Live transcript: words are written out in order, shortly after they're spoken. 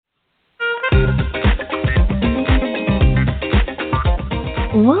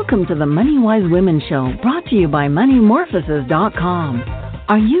Welcome to the Money Wise Women Show, brought to you by MoneyMorphosis.com.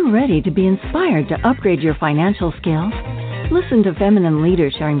 Are you ready to be inspired to upgrade your financial skills? Listen to feminine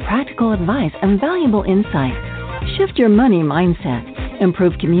leaders sharing practical advice and valuable insights. Shift your money mindset,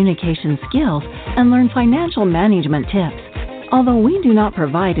 improve communication skills, and learn financial management tips. Although we do not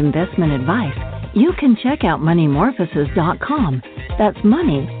provide investment advice, you can check out MoneyMorphosis.com. That's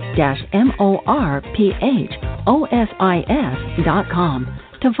money-morphosis.com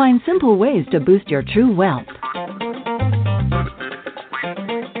to find simple ways to boost your true wealth.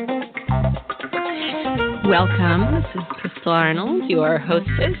 Welcome. This is Crystal Arnold, your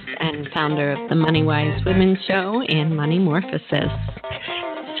hostess and founder of the Money Wise Women Show and Money Morphosis.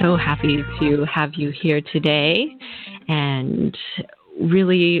 So happy to have you here today, and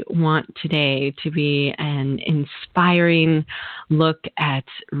really want today to be an inspiring look at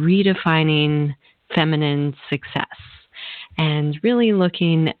redefining feminine success, and really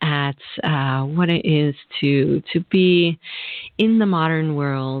looking at what it is to be in the modern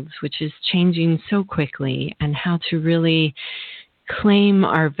world, which is changing so quickly, and how to really claim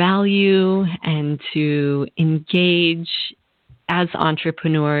our value and to engage as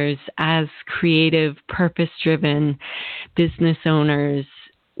entrepreneurs, as creative, purpose-driven business owners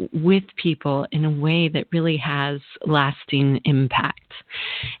with people in a way that really has lasting impact,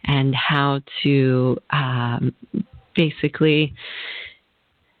 and how to basically,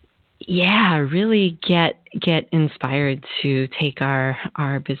 really get inspired to take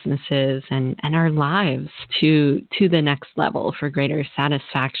our businesses and our lives to the next level for greater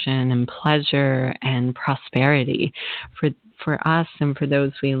satisfaction and pleasure and prosperity for us and for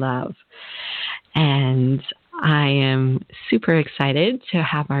those we love. And I am super excited to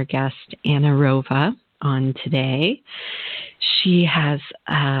have our guest Anna Rova on today. She has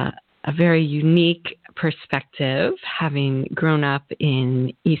a very unique perspective, having grown up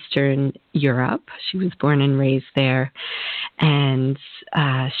in Eastern Europe. She was born and raised there, and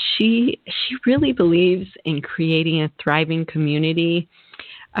she really believes in creating a thriving community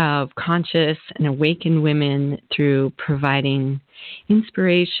of conscious and awakened women through providing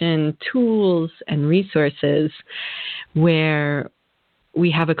inspiration, tools, and resources where we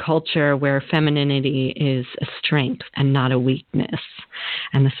have a culture where femininity is a strength and not a weakness.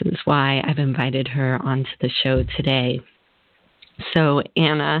 And this is why I've invited her onto the show today. So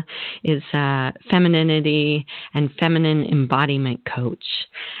Anna is a femininity and feminine embodiment coach,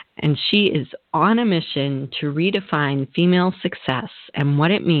 and she is on a mission to redefine female success and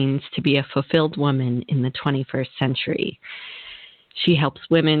what it means to be a fulfilled woman in the 21st century. She helps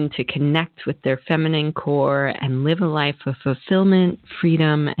women to connect with their feminine core and live a life of fulfillment,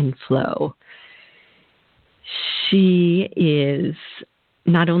 freedom, and flow. She is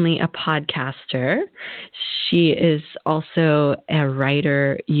not only a podcaster, she is also a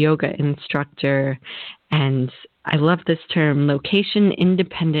writer, yoga instructor, and I love this term,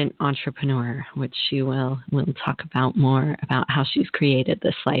 location-independent entrepreneur, which she will talk about more about how she's created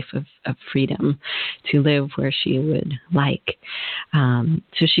this life of freedom to live where she would like.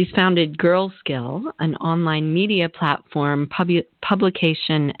 So she's founded Girl Skill, an online media platform,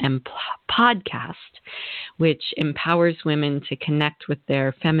 publication, and podcast, which empowers women to connect with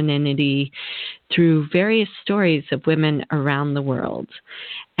their femininity through various stories of women around the world.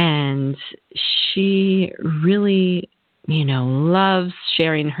 And she really, loves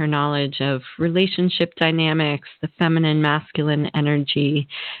sharing her knowledge of relationship dynamics, the feminine, masculine energy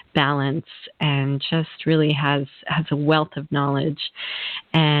balance, and just really has a wealth of knowledge.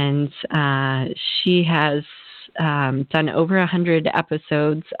 And she has done over 100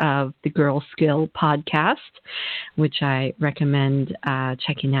 episodes of the Girl Skill podcast, which I recommend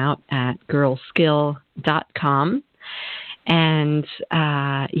checking out at girlskill.com. And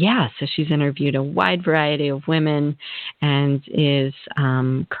so she's interviewed a wide variety of women and is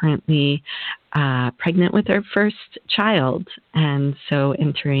currently pregnant with her first child, and so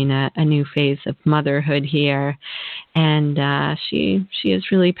entering a new phase of motherhood here. And she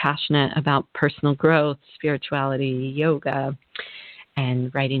is really passionate about personal growth, spirituality, yoga,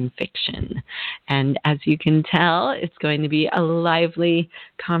 and writing fiction. And as you can tell, it's going to be a lively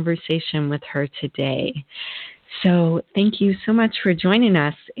conversation with her today. So thank you so much for joining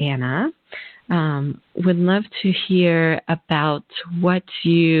us, Anna. Would love to hear about what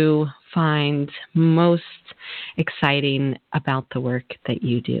you find most exciting about the work that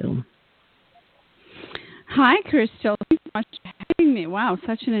you do. Hi, Crystal. Thanks so much for having me. Wow,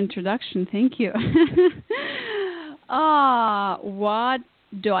 such an introduction. Thank you. What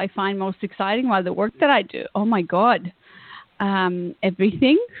do I find most exciting? Well, the work that I do. Oh, my God.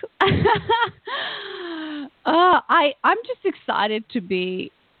 Everything. I'm just excited to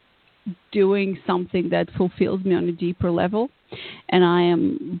be doing something that fulfills me on a deeper level, and I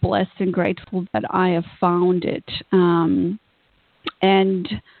am blessed and grateful that I have found it. And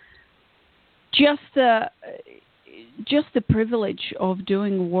just the privilege of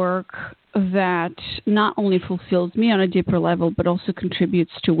doing work that not only fulfills me on a deeper level, but also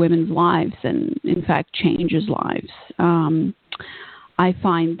contributes to women's lives and, in fact, changes lives. I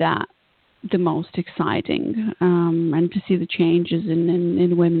find that the most exciting, and to see the changes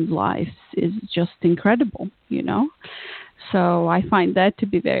in women's lives is just incredible, So I find that to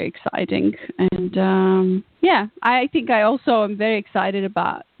be very exciting. And I think I also am very excited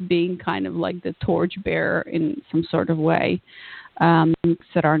about being kind of like the torchbearer in some sort of way. Things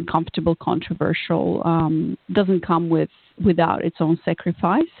that are uncomfortable, controversial, doesn't come without its own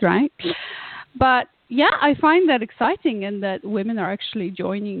sacrifice, right? But yeah, I find that exciting, and that women are actually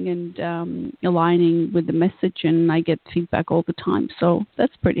joining and aligning with the message, and I get feedback all the time. So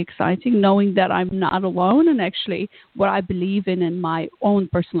that's pretty exciting, knowing that I'm not alone, and actually what I believe in my own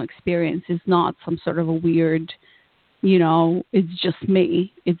personal experience is not some sort of a weird, it's just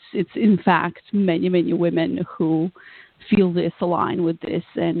me. It's in fact many, many women who feel this, align with this,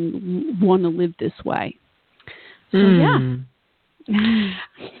 and want to live this way. So yeah.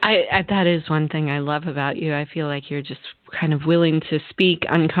 That is one thing I love about you. I feel like you're just kind of willing to speak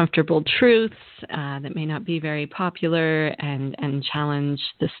uncomfortable truths that may not be very popular, and challenge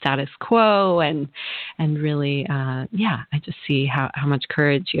the status quo, and really, I just see how much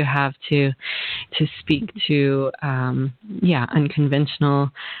courage you have to speak to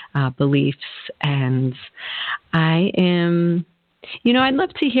unconventional beliefs. And I am. I'd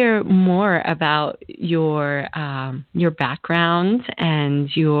love to hear more about your background and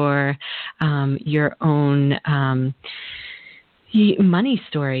your own money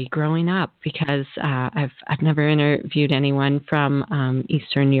story growing up, because I've never interviewed anyone from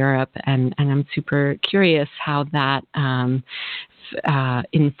Eastern Europe, and I'm super curious how that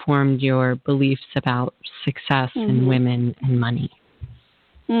informed your beliefs about success in women and money.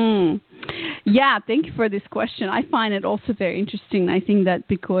 Yeah, thank you for this question. I find it also very interesting. I think that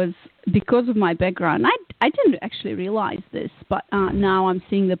because of my background, I didn't actually realize this, but now I'm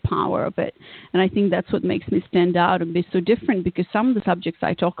seeing the power of it. And I think that's what makes me stand out and be so different, because some of the subjects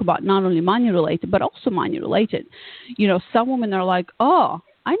I talk about, not only money related, but also money related. Some women are like, oh,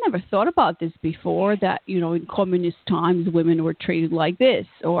 I never thought about this before, that, in communist times, women were treated like this,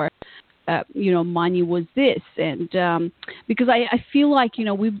 or money was this. And because I feel like,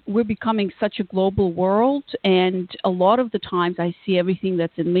 we're becoming such a global world, and a lot of the times I see everything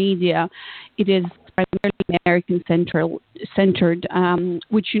that's in media, it is primarily American centered,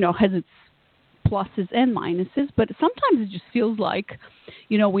 which, has its pluses and minuses. But sometimes it just feels like,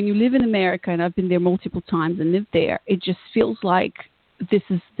 when you live in America, and I've been there multiple times and lived there, it just feels like this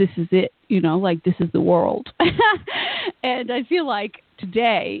is it, like this is the world. And I feel like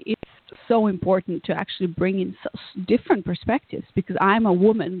today it's so important to actually bring in different perspectives, because I'm a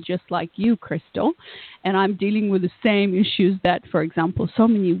woman just like you, Crystal, and I'm dealing with the same issues that, for example, so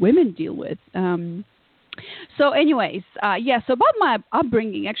many women deal with. So anyways, so about my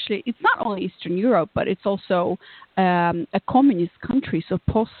upbringing, actually, it's not only Eastern Europe, but it's also a communist country, so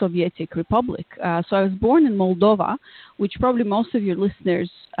post-Sovietic republic. So I was born in Moldova, which probably most of your listeners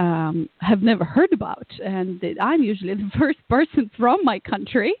have never heard about. And I'm usually the first person from my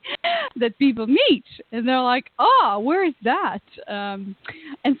country that people meet. And they're like, oh, where is that? And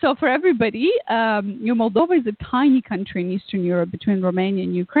so for everybody, Moldova is a tiny country in Eastern Europe between Romania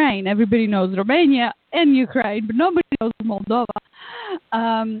and Ukraine. Everybody knows Romania and Ukraine, but nobody knows Moldova.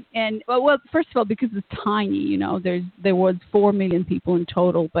 And well, first of all, because it's tiny, there was 4 million people in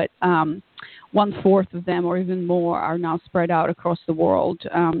total, but 1/4 of them, or even more, are now spread out across the world.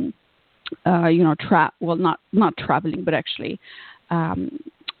 Not traveling, but actually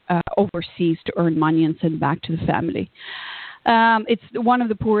overseas to earn money and send back to the family. It's one of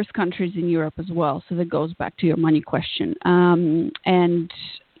the poorest countries in Europe as well, so that goes back to your money question. And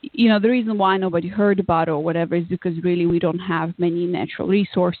the reason why nobody heard about it or whatever is because really we don't have many natural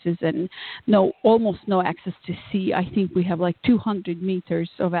resources and almost no access to sea. I think we have like 200 meters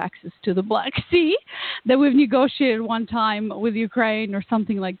of access to the Black Sea that we've negotiated one time with Ukraine or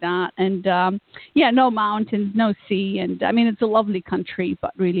something like that. And no mountains, no sea. And I mean, it's a lovely country,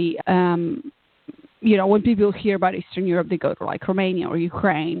 but really, when people hear about Eastern Europe, they go to like Romania or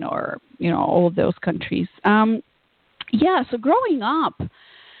Ukraine or, all of those countries. So growing up,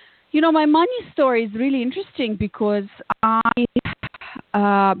 my money story is really interesting because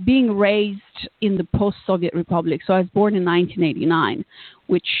being raised in the post-Soviet Republic. So I was born in 1989,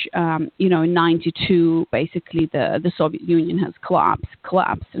 which, in 92, basically the Soviet Union has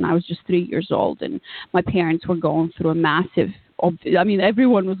collapsed, and I was just 3 years old, and my parents were going through a massive,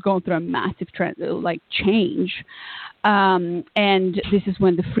 everyone was going through a massive change. And this is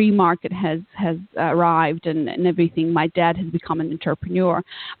when the free market has arrived and everything. My dad has become an entrepreneur.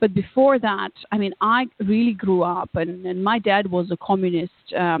 But before that, I really grew up, and my dad was a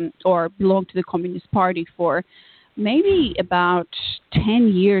communist or belonged to the Communist Party for maybe about 10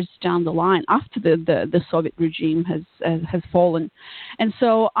 years down the line after the Soviet regime has fallen. And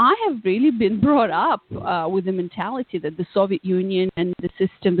so I have really been brought up with the mentality that the Soviet Union and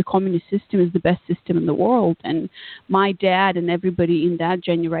the communist system is the best system in the world. And my dad and everybody in that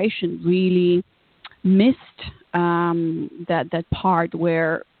generation really missed that part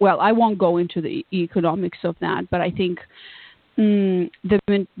where, well, I won't go into the economics of that, but I think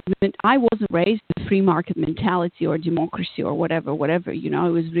I wasn't raised with free market mentality or democracy or whatever. It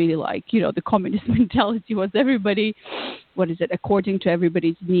was really like, the communist mentality was everybody, according to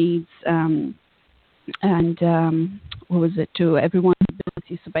everybody's needs, and to everyone's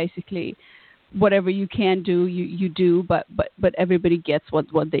ability. So basically, whatever you can do, you do, but everybody gets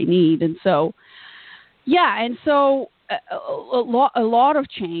what they need. And so, a lot of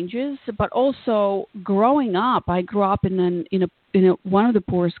changes, but also growing up, I grew up in one of the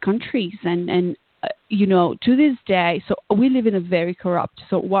poorest countries, and to this day, so we live in a very corrupt.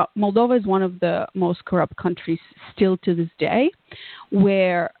 So Moldova is one of the most corrupt countries still to this day,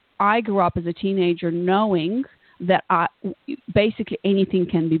 where I grew up as a teenager knowing that basically anything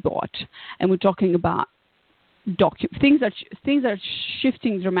can be bought, and we're talking about things are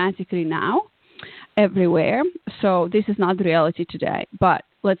shifting dramatically now everywhere. So this is not the reality today. But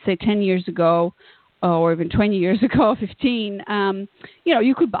let's say 10 years ago, or even 20 years ago, 15,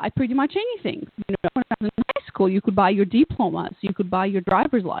 you could buy pretty much anything. When I was in high school, you could buy your diplomas, you could buy your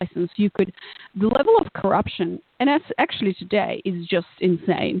driver's license, the level of corruption, and that's actually today, is just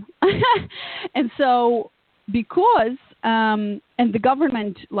insane. And so because, and the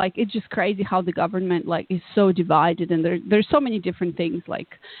government, it's just crazy how the government, is so divided, and there's so many different things,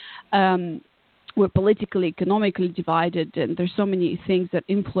 we're politically, economically divided, and there's so many things that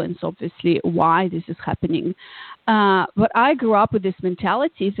influence, obviously, why this is happening. But I grew up with this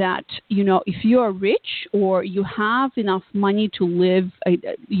mentality that, if you are rich or you have enough money to live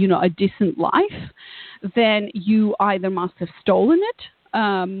a decent life, then you either must have stolen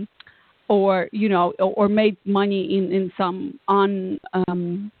it, or made money in some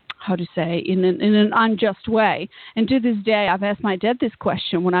in an unjust way. And to this day, I've asked my dad this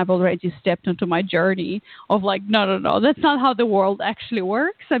question when I've already stepped into my journey of no, that's not how the world actually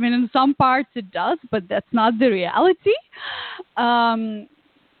works. In some parts it does, but that's not the reality. In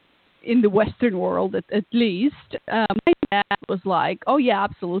the Western world, at least. My dad was like, oh yeah,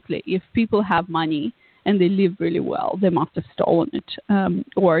 absolutely. If people have money and they live really well, they must have stolen it,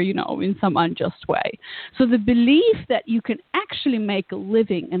 or, in some unjust way. So the belief that you can actually make a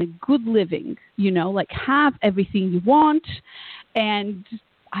living, and a good living, have everything you want, and,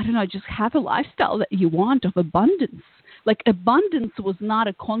 just have a lifestyle that you want of abundance. Abundance was not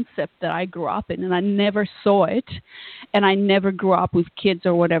a concept that I grew up in, and I never saw it, and I never grew up with kids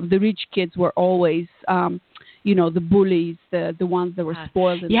or whatever. The rich kids were always the bullies, the ones that were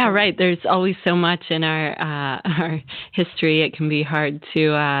spoiled. Yeah, right. There's always so much in our history. It can be hard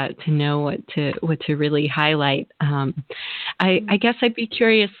to know what to really highlight. I guess I'd be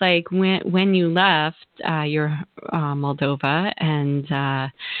curious, when you left your Moldova,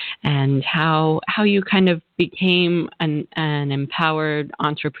 and how you kind of became an empowered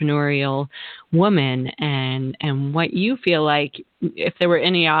entrepreneurial woman, and what you feel like, if there were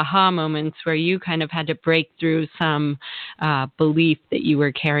any aha moments where you kind of had to break through some belief that you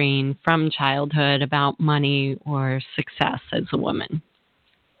were carrying from childhood about money or success as a woman.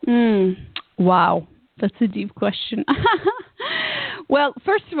 Wow, that's a deep question. Well,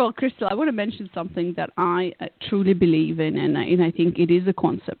 first of all, Crystal, I want to mention something that I truly believe in, and I think it is a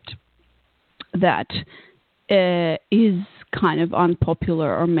concept that is kind of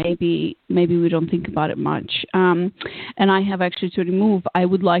unpopular, or maybe we don't think about it much. And I have actually to remove, I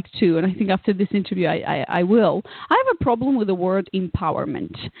would like to, and I think after this interview I will. I have a problem with the word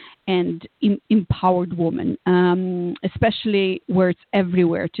empowerment and empowered woman, especially where it's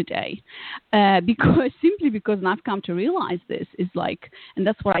everywhere today. Because and I've come to realize this, is and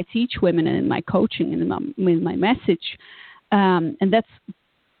that's what I teach women in my coaching and in my message. And that's,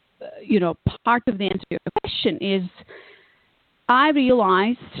 part of the answer to your question is, I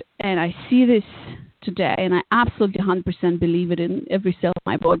realized, and I see this today, and I absolutely 100% believe it in every cell of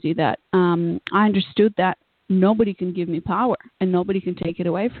my body, that I understood that nobody can give me power and nobody can take it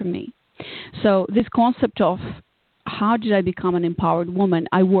away from me. So this concept of how did I become an empowered woman,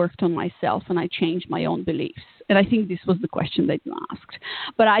 I worked on myself and I changed my own beliefs. And I think this was the question that you asked.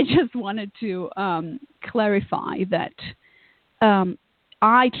 But I just wanted to clarify that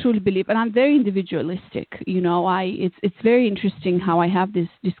I truly believe, and I'm very individualistic. It's very interesting how I have this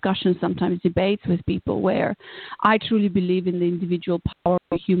discussion, sometimes debates with people, where I truly believe in the individual power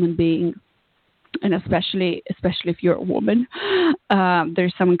of a human being, and especially if you're a woman.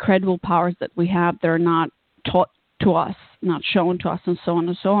 There's some incredible powers that we have that are not taught to us, not shown to us, and so on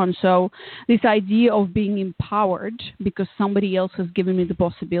and so on. So this idea of being empowered because somebody else has given me the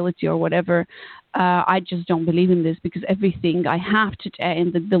possibility or whatever, I just don't believe in this, because everything I have today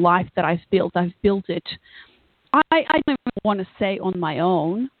and the life that I've built it. I don't even want to say on my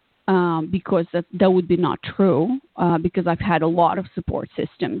own, because that would be not true, because I've had a lot of support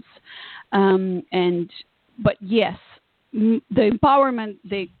systems. But yes, the empowerment,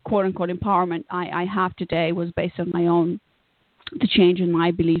 the quote-unquote empowerment I have today was based on my own, the change in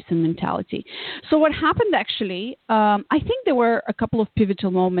my beliefs and mentality. So what happened actually, I think there were a couple of pivotal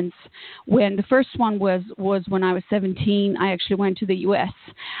moments. When the first one was when I was 17, I actually went to the U.S.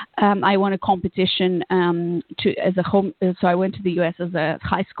 I won a competition so I went to the U.S. as a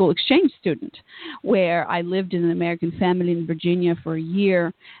high school exchange student, where I lived in an American family in Virginia for a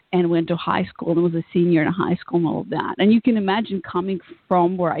year and went to high school and was a senior in high school and all of that. And you can imagine coming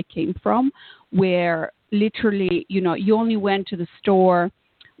from where I came from, where literally, you only went to the store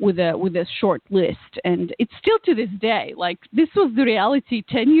with a short list. And it's still to this day, like, this was the reality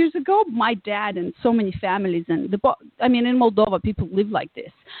 10 years ago. My dad and so many families, and in Moldova, people live like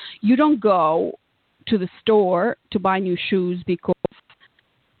this. You don't go to the store to buy new shoes because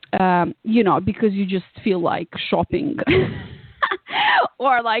you just feel like shopping.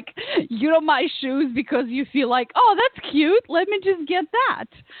 Or like, you don't buy shoes because you feel like, oh, that's cute, let me just get that.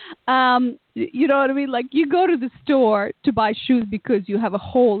 You know what I mean? Like, you go to the store to buy shoes because you have a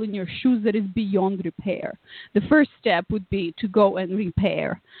hole in your shoes that is beyond repair. The first step would be to go and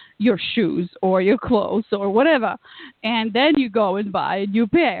repair your shoes or your clothes or whatever, and then you go and buy a new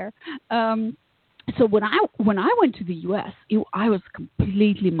pair. So when I went to the U.S., I was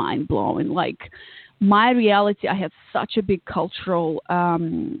completely mind blown. Like, my reality, I had such a big cultural,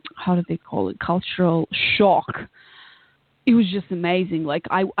 cultural shock. It was just amazing. Like,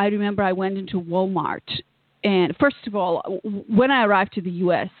 I remember I went into Walmart, and first of all, when I arrived to the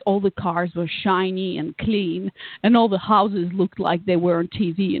U.S., all the cars were shiny and clean, and all the houses looked like they were on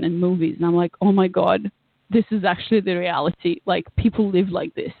TV and in movies. And I'm like, oh my God, this is actually the reality. Like, people live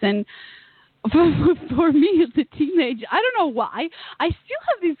like this. And for me as a teenager, I don't know why, I still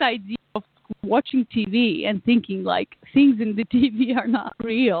have this idea of watching TV and thinking like things in the TV are not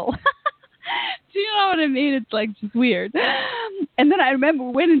real. Do you know what I mean? It's like just weird. And then I remember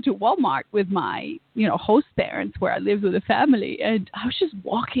we went into Walmart with my, host parents, where I lived with a family, and I was just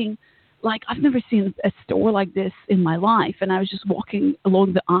walking, like, I've never seen a store like this in my life. And I was just walking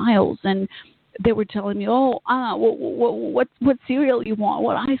along the aisles, and they were telling me, what cereal you want,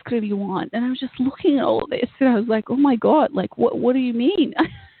 what ice cream you want. And I was just looking at all of this, and I was like, oh my God, like, what do you mean?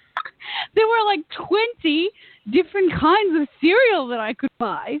 There were like 20 different kinds of cereal that I could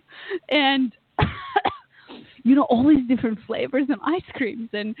buy, and all these different flavors and ice creams,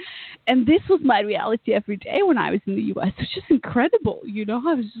 and this was my reality every day when I was in the U.S. It was just incredible.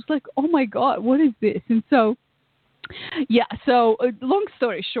 I was just like, oh my God, what is this? And so, long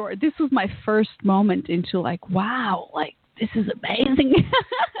story short, this was my first moment into like, wow, like, this is amazing.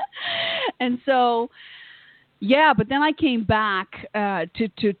 And so, but then I came back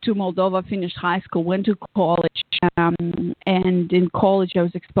to Moldova, finished high school, went to college, and in college I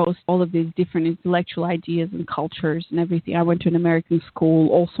was exposed to all of these different intellectual ideas and cultures and everything. I went to an American school,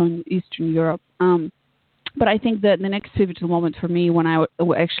 also in Eastern Europe. But I think that the next pivotal moment for me when I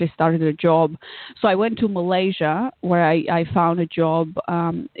actually started a job, so I went to Malaysia, where I found a job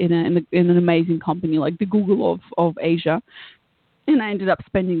in an amazing company, like the Google of Asia. And I ended up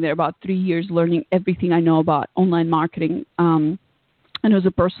spending there about 3 years learning everything I know about online marketing. And it was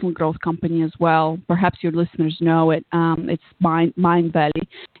a personal growth company as well. Perhaps your listeners know it. It's Mindvalley.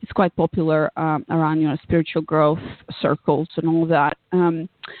 It's quite popular around spiritual growth circles and all of that.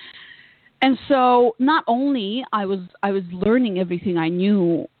 And so not only I was learning everything I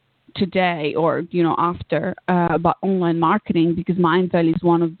knew today or after about online marketing, because Mindvalley is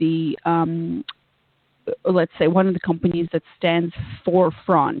one of the let's say one of the companies that stands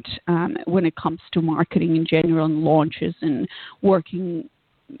forefront when it comes to marketing in general and launches and working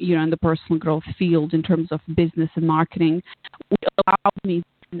in the personal growth field in terms of business and marketing, which allowed me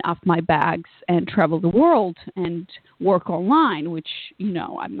off my bags and travel the world and work online, which,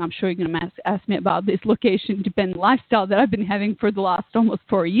 I'm sure you're going to ask me about this location-dependent lifestyle that I've been having for the last almost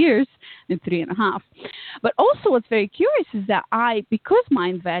 4 years and 3.5. But also what's very curious is that because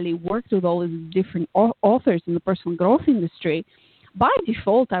Mindvalley worked with all these different authors in the personal growth industry, by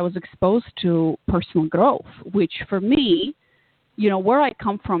default, I was exposed to personal growth, which for me, where I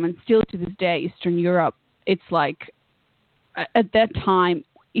come from, and still to this day, Eastern Europe, it's like at that time,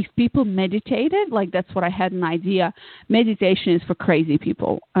 if people meditated, like that's what I had an idea, meditation is for crazy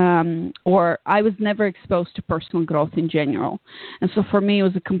people. Or I was never exposed to personal growth in general. And so for me, it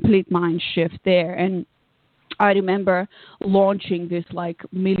was a complete mind shift there. And I remember launching this like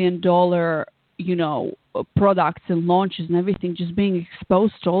 $1 million, products and launches and everything, just being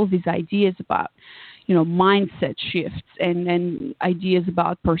exposed to all these ideas about, mindset shifts and ideas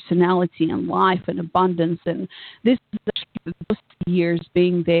about personality and life and abundance. And this is actually those years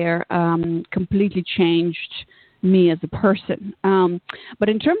being there completely changed me as a person. But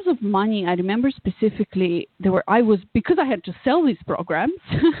in terms of money, I remember specifically because I had to sell these programs,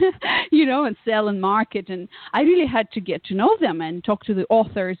 and sell and market, and I really had to get to know them and talk to the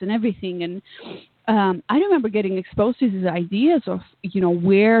authors and everything. And I remember getting exposed to these ideas of,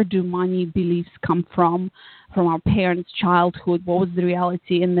 where do money beliefs come from our parents' childhood, what was the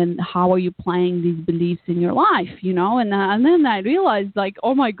reality, and then how are you playing these beliefs in your life, and then I realized, like,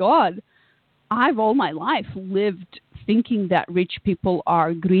 oh my God, I've all my life lived thinking that rich people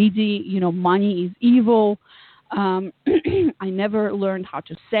are greedy, money is evil. I never learned how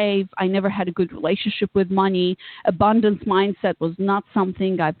to save. I never had a good relationship with money. Abundance mindset was not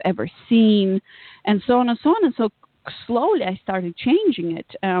something I've ever seen, and so on and so on. And so slowly I started changing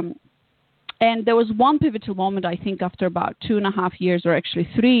it. And there was one pivotal moment, I think, after about 2.5 years, or actually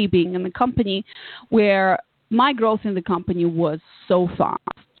 3, being in the company, where my growth in the company was so fast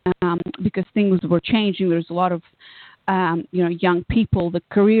because things were changing. There was a lot of young people. The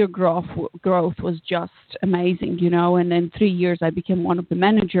career growth was just amazing, And in 3 years, I became one of the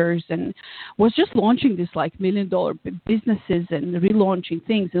managers and was just launching this like $1 million businesses and relaunching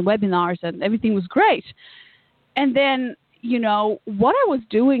things and webinars, and everything was great. And then, what I was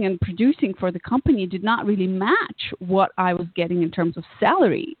doing and producing for the company did not really match what I was getting in terms of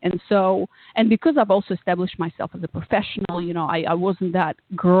salary. And so, and because I've also established myself as a professional, I wasn't that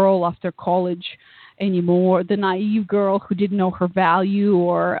girl after college anymore, the naive girl who didn't know her value,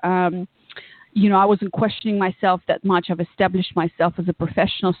 or, I wasn't questioning myself that much. I've established myself as a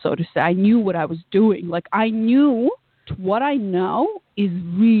professional, so to say. I knew what I was doing. Like, I knew what I know is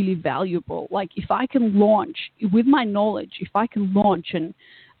really valuable. Like, if I can launch with my knowledge, if I can launch and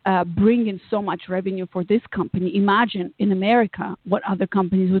bring in so much revenue for this company, imagine in America what other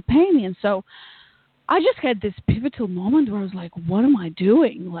companies would pay me. And so I just had this pivotal moment where I was like, what am I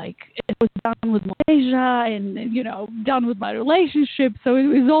doing? Like, it was done with Malaysia and, done with my relationship. So it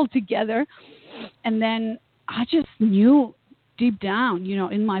was all together. And then I just knew deep down,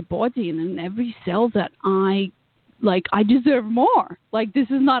 in my body and in every cell that I deserve more. Like, this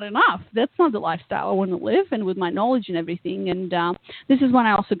is not enough. That's not the lifestyle I want to live, and with my knowledge and everything. And this is when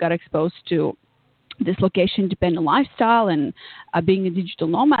I also got exposed to this location-dependent lifestyle and being a digital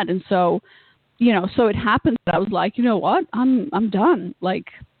nomad. And so, so it happened that I was like, you know what? I'm done. Like,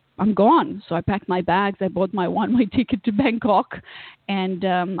 I'm gone. So I packed my bags. I bought my one-way ticket to Bangkok, and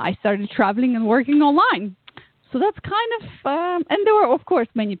I started traveling and working online. So that's kind of, and there were, of course,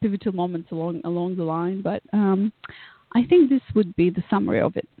 many pivotal moments along the line, but I think this would be the summary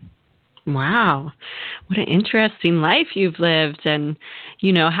of it. Wow. What an interesting life you've lived. And,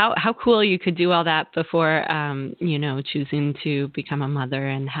 how cool you could do all that before, choosing to become a mother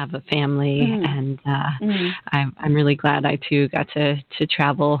and have a family. Mm. And I'm really glad I, too, got to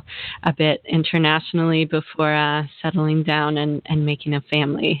travel a bit internationally before settling down and making a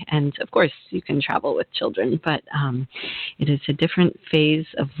family. And, of course, you can travel with children, but it is a different phase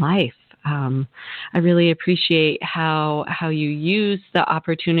of life. I really appreciate how you use the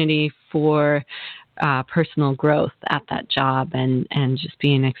opportunity for personal growth at that job and just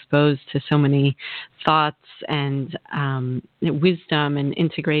being exposed to so many thoughts and wisdom and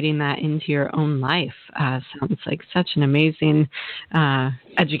integrating that into your own life. Sounds like such an amazing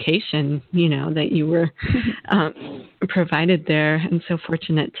education, that you were provided there, and so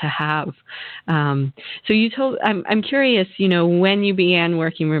fortunate to have. So you told, I'm curious, when you began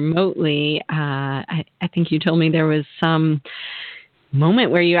working remotely, I think you told me there was some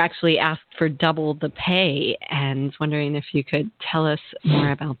moment where you actually asked for double the pay, and wondering if you could tell us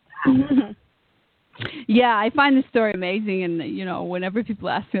more about that. Yeah, I find this story amazing, and whenever people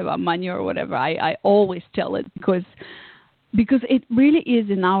ask me about money or whatever, I always tell it because it really is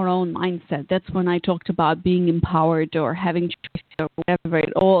in our own mindset. That's when I talked about being empowered or having choice or whatever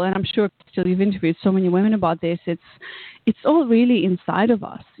it all. And I'm sure still you've interviewed so many women about this. It's all really inside of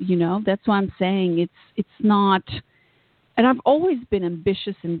us. That's why I'm saying it's not. And I've always been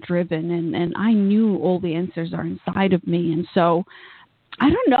ambitious and driven, and I knew all the answers are inside of me. And so I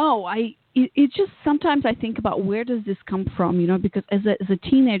don't know. It just sometimes I think about where does this come from, because as a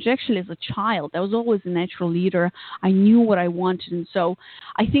teenager, actually as a child, I was always a natural leader. I knew what I wanted. And so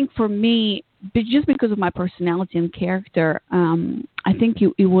I think for me, just because of my personality and character, I think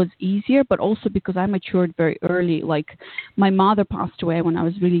it was easier, but also because I matured very early. Like my mother passed away when I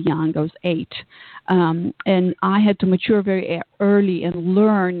was really young. I was 8. And I had to mature very early and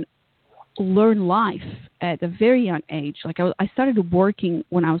learn life at a very young age. Like I started working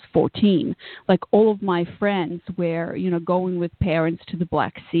when I was 14. Like all of my friends were, going with parents to the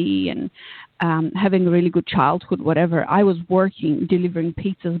Black Sea and having a really good childhood, whatever. I was working, delivering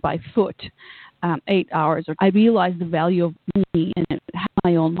pizzas by foot, 8 hours. I realized the value of money and had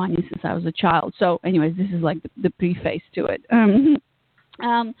my own money since I was a child. So anyways, this is like the preface to it.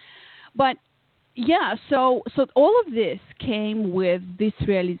 But yeah, so all of this came with this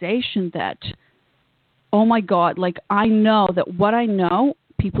realization that, oh my God, like I know that what I know,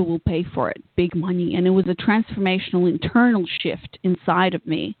 people will pay for it, big money. And it was a transformational internal shift inside of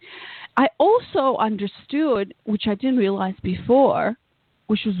me. I also understood, which I didn't realize before,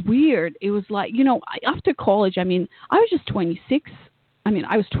 which was weird. It was like, after college, I was just 26.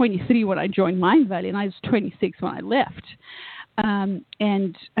 I was 23 when I joined Mindvalley, and I was 26 when I left. And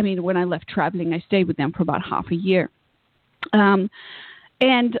when I left traveling, I stayed with them for about half a year. And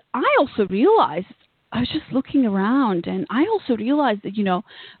I also realized, I was just looking around, and I also realized that,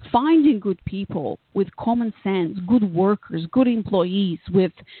 finding good people with common sense, good workers, good employees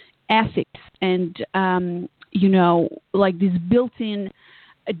with ethics and, like this built-in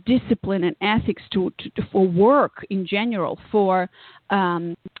discipline and ethics for work in general, for,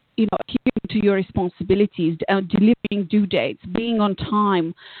 adhering to your responsibilities, delivering due dates, being on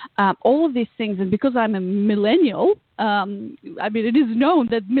time, all of these things. And because I'm a millennial, it is known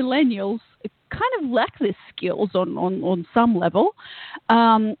that millennials kind of lack these skills on some level.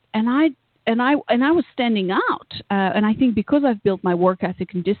 And I was standing out. And I think because I've built my work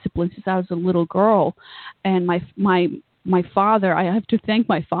ethic and discipline since I was a little girl, and my father, I have to thank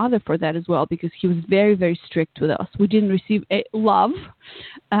my father for that as well, because he was very, very strict with us. We didn't receive love.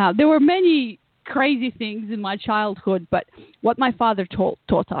 There were many crazy things in my childhood, but what my father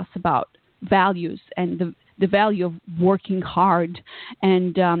taught us about values and the value of working hard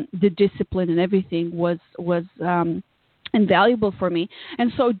and the discipline and everything was invaluable for me.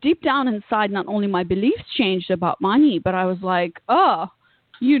 And so deep down inside, not only my beliefs changed about money, but I was like,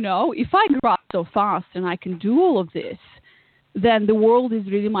 if I grow up so fast and I can do all of this, then the world is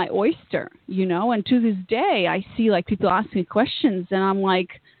really my oyster, And to this day, I see like people ask me questions, and I'm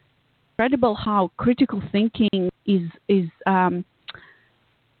like, incredible how critical thinking is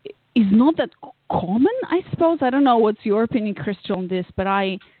not that common, I suppose. I don't know what's your opinion, Crystal, on this, but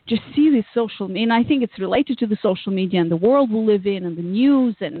I just see this social media, and I think it's related to the social media and the world we live in and the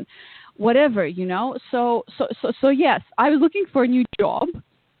news and whatever, So yes, I was looking for a new job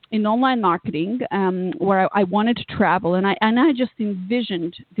in online marketing, where I wanted to travel, and I just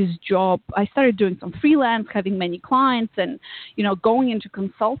envisioned this job. I started doing some freelance, having many clients, and going into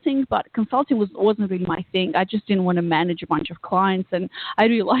consulting. But consulting wasn't really my thing. I just didn't want to manage a bunch of clients, and I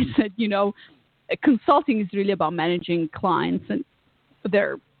realized that consulting is really about managing clients and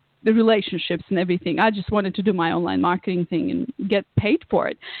the relationships and everything. I just wanted to do my online marketing thing and get paid for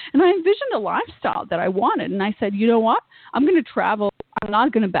it. And I envisioned a lifestyle that I wanted. And I said, you know what? I'm going to travel. I'm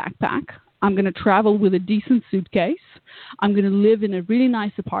not going to backpack. I'm going to travel with a decent suitcase. I'm going to live in a really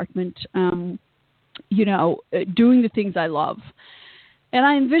nice apartment, doing the things I love. And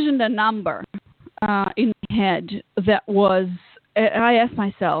I envisioned a number in my head that was, I asked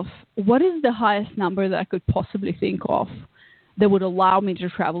myself, what is the highest number that I could possibly think of that would allow me to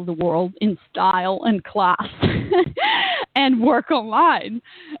travel the world in style and class and work online?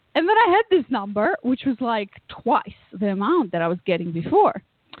 And then I had this number, which was like twice the amount that I was getting before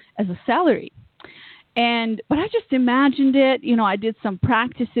as a salary. But I just imagined it, I did some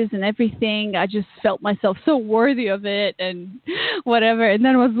practices and everything. I just felt myself so worthy of it and whatever. And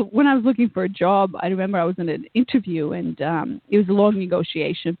then when I was looking for a job, I remember I was in an interview, and it was a long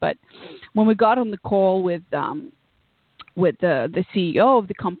negotiation. But when we got on the call with the CEO of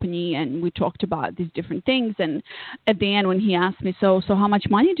the company, and we talked about these different things. And at the end, when he asked me, so how much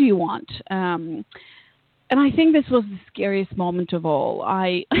money do you want? And I think this was the scariest moment of all.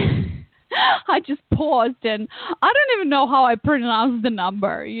 I just paused, and I don't even know how I pronounced the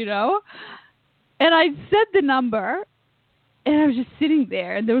number, And I said the number, and I was just sitting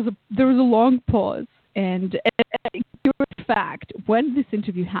there, and there was a long pause. And in fact, when this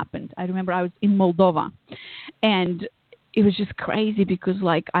interview happened, I remember I was in Moldova, and it was just crazy because,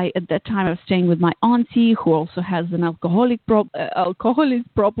 at that time, I was staying with my auntie, who also has an alcoholism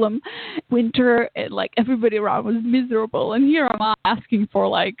problem. Winter, and everybody around was miserable, and here am I asking for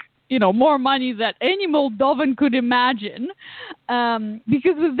more money than any Moldovan could imagine,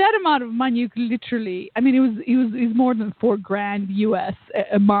 because with that amount of money, you could literally, it was more than $4,000 US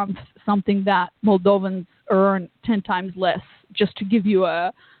a month, something that Moldovans earn 10 times less, just to give you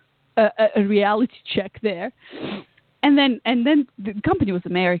a reality check there. And then the company was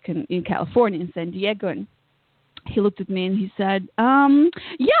American in California, in San Diego, and he looked at me and he said,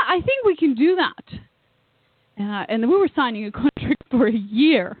 yeah, I think we can do that. And we were signing a contract for a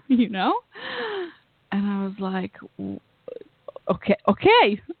year, And I was like, okay.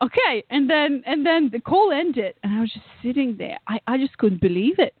 And then the call ended, and I was just sitting there. I just couldn't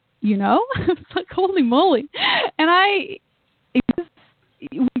believe it, It's like, holy moly. And it was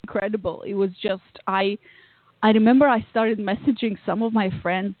incredible. It was just, I remember I started messaging some of my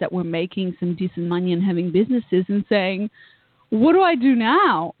friends that were making some decent money and having businesses and saying, what do I do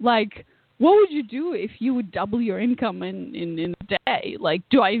now? What would you do if you would double your income in a day?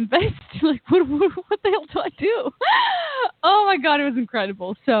 Do I invest? What the hell do I do? Oh my God, it was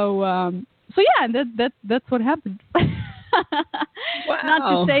incredible. So yeah, that's what happened. Wow.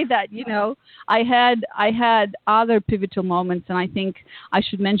 Not to say that, I had other pivotal moments, and I think I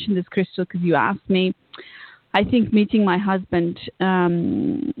should mention this, Crystal, because you asked me. I think meeting my husband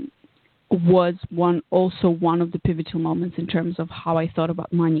was one of the pivotal moments in terms of how I thought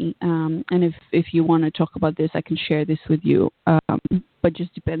about money. And if you want to talk about this, I can share this with you. But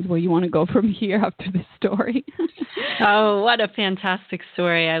just depends where you want to go from here after this story. Oh, what a fantastic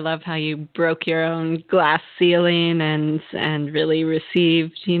story. I love how you broke your own glass ceiling and really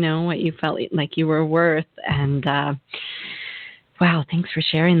received, what you felt like you were worth. And wow, thanks for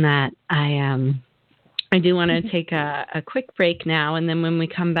sharing that. I do want to take a quick break now, and then when we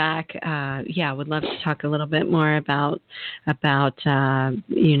come back, would love to talk a little bit more about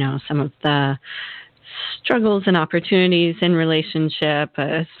some of the struggles and opportunities in relationship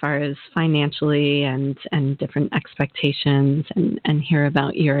as far as financially and different expectations, and hear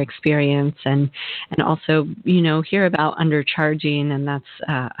about your experience, and also hear about undercharging, and that's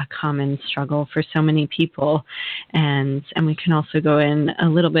a common struggle for so many people, and we can also go in a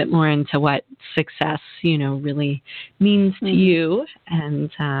little bit more into what success really means to you, and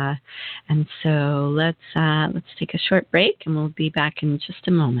so let's take a short break, and we'll be back in just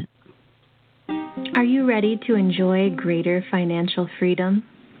a moment. Are you ready to enjoy greater financial freedom?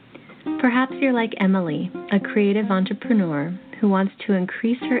 Perhaps you're like Emily, a creative entrepreneur who wants to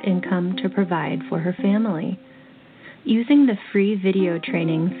increase her income to provide for her family. Using the free video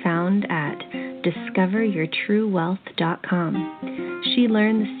training found at discoveryourtruewealth.com, she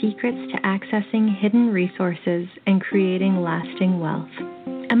learned the secrets to accessing hidden resources and creating lasting wealth.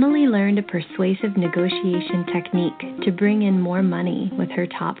 Emily learned a persuasive negotiation technique to bring in more money with her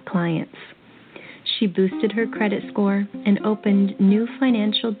top clients. She boosted her credit score and opened new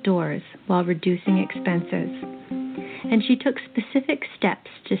financial doors while reducing expenses. And she took specific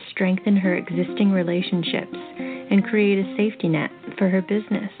steps to strengthen her existing relationships and create a safety net for her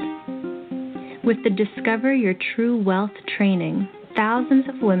business. With the Discover Your True Wealth training, thousands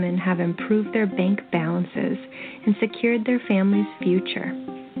of women have improved their bank balances and secured their family's future.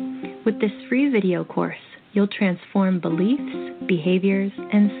 With this free video course, you'll transform beliefs, behaviors,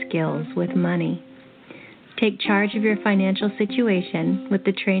 and skills with money. Take charge of your financial situation with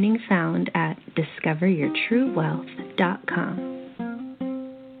the training found at discoveryourtruewealth.com.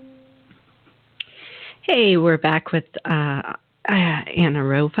 Hey, we're back with Anna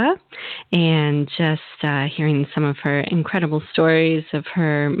Rova, and just hearing some of her incredible stories of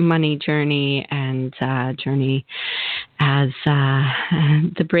her money journey and journey as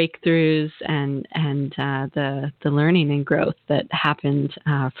the breakthroughs and the learning and growth that happened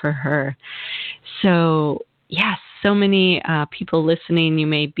for her. So yes, so many people listening, you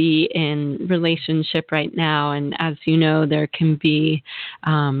may be in relationship right now, and as you know, there can be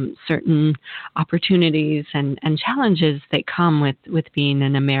certain opportunities and challenges that come with being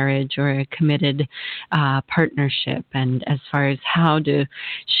in a marriage or a committed partnership, and as far as how to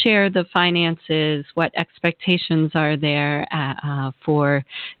share the finances, what expectations are there for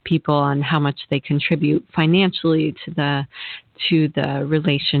people on how much they contribute financially to the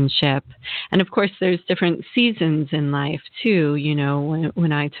relationship. And of course, there's different seasons in life too. You know,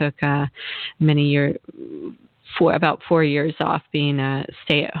 when I took about 4 years off being a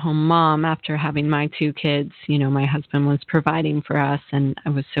stay-at-home mom after having my 2 kids, you know, my husband was providing for us, and I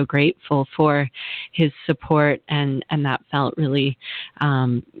was so grateful for his support, and that felt really,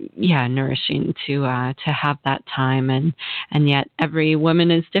 nourishing to have that time, and yet every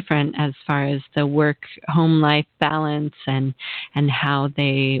woman is different as far as the work-home life balance and how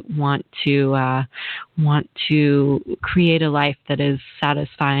they want to create a life that is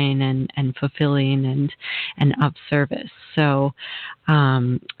satisfying and fulfilling and of service. So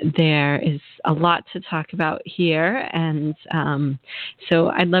there is a lot to talk about here, and so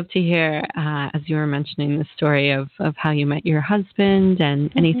I'd love to hear, as you were mentioning, the story of how you met your husband,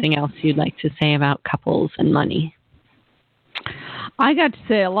 and anything else you'd like to say about couples and money. I got to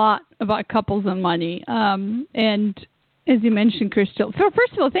say a lot about couples and money, and as you mentioned, Crystal. So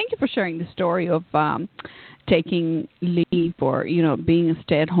first of all, thank you for sharing the story of taking leave or, you know, being a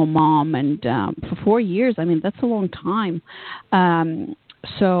stay-at-home mom, and for 4 years, I mean, that's a long time.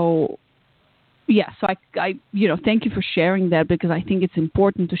 So I you know, thank you for sharing that, because I think it's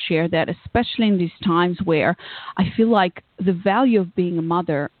important to share that, especially in these times where I feel like the value of being a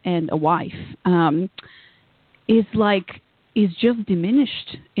mother and a wife is just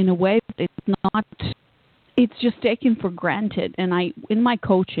diminished in a way that it's just taken for granted. And in my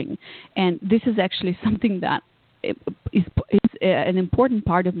coaching, and this is actually something that is an important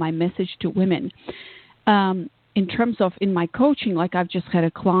part of my message to women, in terms of in my coaching, like I've just had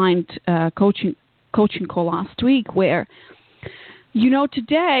a client coaching call last week where, you know,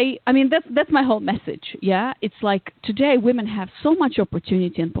 today, I mean, that's my whole message. Yeah. It's like today women have so much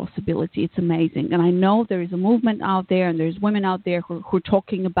opportunity and possibility. It's amazing. And I know there is a movement out there, and there's women out there who are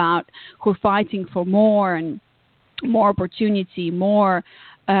talking about, who are fighting for more and more opportunity, more,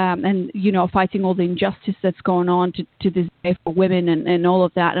 and, you know, fighting all the injustice that's going on to this day for women and all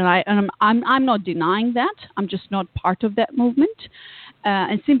of that. And I'm not denying that. I'm just not part of that movement.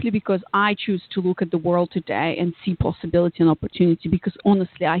 And simply because I choose to look at the world today and see possibility and opportunity, because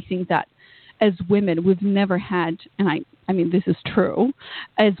honestly, I think that as women, we've never had, and I mean, this is true,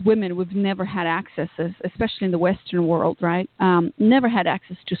 as women, we've never had access, especially in the Western world, right? Never had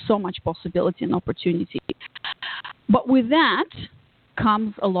access to so much possibility and opportunity. But with that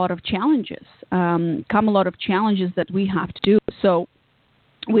comes a lot of challenges, that we have to do. So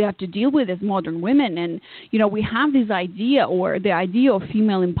we have to deal with as modern women. And, you know, we have this idea, or the idea of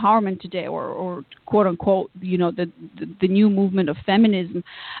female empowerment today, or quote unquote, you know, the new movement of feminism.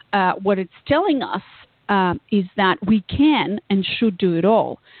 What it's telling us is that we can and should do it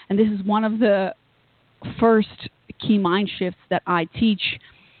all. And this is one of the first key mind shifts that I teach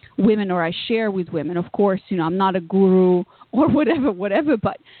women, or I share with women. Of course, you know, I'm not a guru or whatever,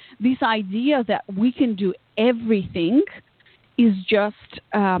 but this idea that we can do everything is just,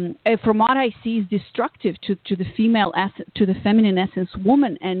 from what I see, is destructive to the female to the feminine essence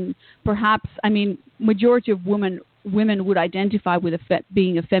woman. And perhaps, I mean, majority of women would identify with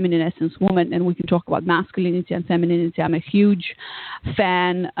being a feminine essence woman, and we can talk about masculinity and femininity. I'm a huge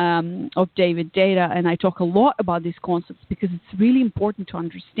fan of David Deida, and I talk a lot about these concepts because it's really important to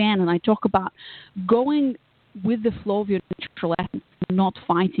understand. And I talk about going with the flow of your natural essence, not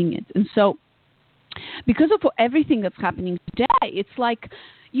fighting it. And so, because of everything that's happening today, it's like,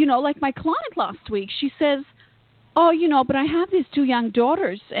 you know, like my client last week, she says, oh, you know, but I have these 2 young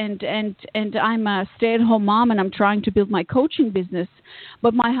daughters, and I'm a stay-at-home mom, and I'm trying to build my coaching business.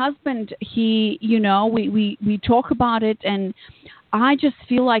 But my husband, he, you know, we talk about it, and I just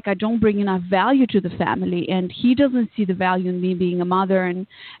feel like I don't bring enough value to the family, and he doesn't see the value in me being a mother and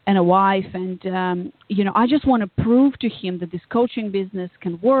a wife. And, you know, I just want to prove to him that this coaching business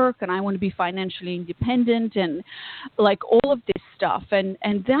can work, and I want to be financially independent, and like all of this stuff. And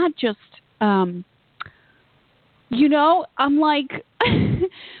that just, you know, I'm like,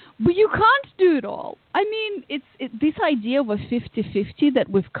 but you can't do it all. I mean, it's this idea of a 50-50 that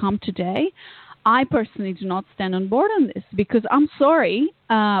we've come today. I personally do not stand on board on this, because I'm sorry,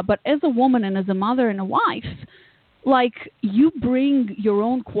 but as a woman and as a mother and a wife, like, you bring your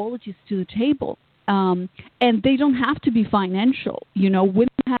own qualities to the table, and they don't have to be financial. You know, women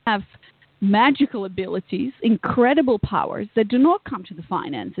have magical abilities, incredible powers that do not come to the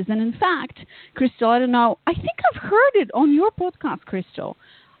finances. And in fact, Crystal, I don't know, I think I've heard it on your podcast, Crystal.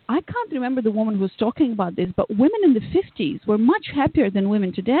 I can't remember the woman who was talking about this, but women in the 50s were much happier than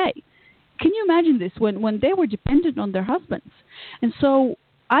women today. Can you imagine this, when they were dependent on their husbands? And so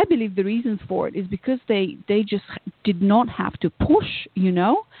I believe the reasons for it is because they just did not have to push,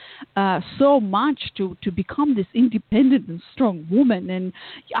 so much to become this independent and strong woman. And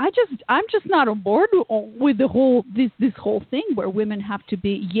I'm just not on board with the whole this whole thing where women have to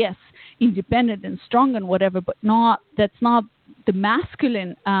be, yes, independent and strong and whatever, but that's not the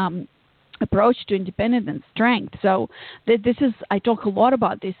masculine approach to independence and strength. So I talk a lot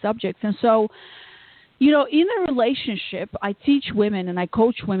about these subjects. And so, in a relationship, I teach women and I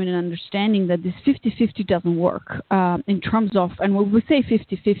coach women in understanding that this 50-50 doesn't work in terms of, and when we say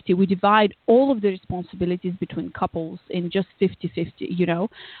 50-50, we divide all of the responsibilities between couples in just 50-50,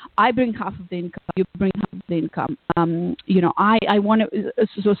 I bring half of the income, you bring half of the income. I want to,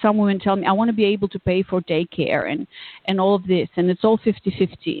 so some women tell me, I want to be able to pay for daycare and all of this, and it's all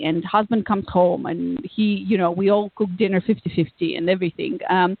 50-50, and husband comes home and he, we all cook dinner 50-50 and everything.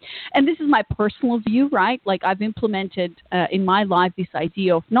 And this is my personal view, right? Like I've implemented in my life this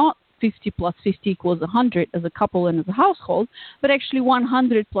idea of not 50 plus 50 equals 100 as a couple and as a household, but actually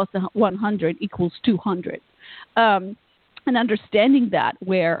 100 plus 100 equals 200. And understanding that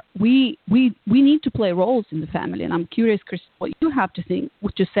where we need to play roles in the family. And I'm curious, Chris, what you have to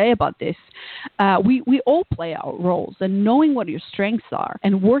say about this. We all play our roles, and knowing what your strengths are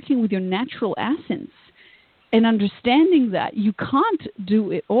and working with your natural essence and understanding that you can't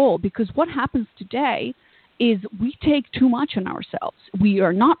do it all, because what happens today is we take too much on ourselves. We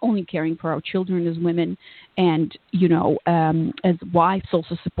are not only caring for our children as women and, as wives,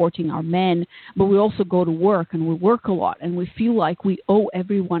 also supporting our men, but we also go to work and we work a lot and we feel like we owe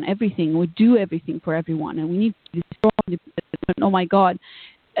everyone everything. We do everything for everyone and we need to be strong. Oh, my God.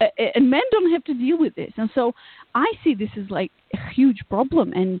 And men don't have to deal with this. And so I see this as like a huge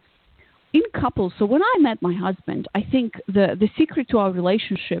problem. And in couples, so when I met my husband, I think the secret to our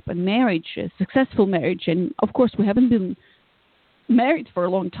relationship and marriage, a successful marriage, and of course we haven't been married for a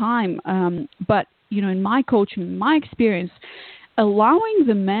long time, but in my coaching, in my experience, allowing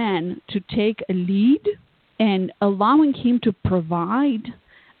the man to take a lead and allowing him to provide,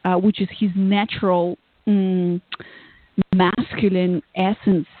 which is his natural masculine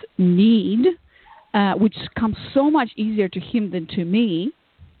essence need, which comes so much easier to him than to me.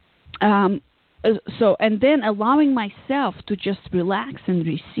 And then allowing myself to just relax and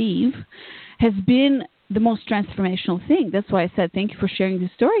receive has been the most transformational thing. That's why I said, thank you for sharing this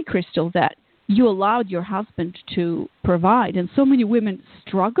story, Crystal, that you allowed your husband to provide. And so many women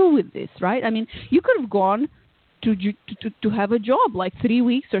struggle with this, right? I mean, you could have gone to have a job like 3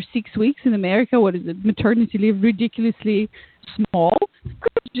 weeks or 6 weeks in America. What is it? Maternity leave, ridiculously small.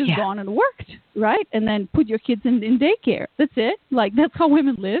 Could have just gone and worked, right? And then put your kids in daycare. That's it. Like, that's how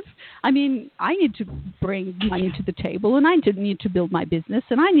women live. I mean, I need to bring money to the table, and I need to build my business,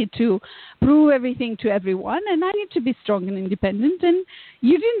 and I need to prove everything to everyone, and I need to be strong and independent. And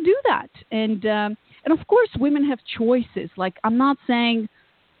you didn't do that. And of course, women have choices. Like, I'm not saying,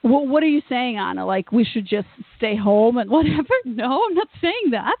 well, what are you saying, Anna? Like, we should just stay home and whatever? No, I'm not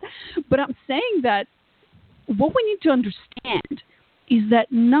saying that. But I'm saying that what we need to understand is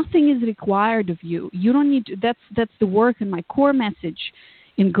that nothing is required of you. You don't need to. That's the work and my core message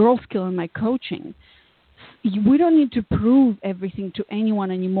in Girl Skill and my coaching. We don't need to prove everything to anyone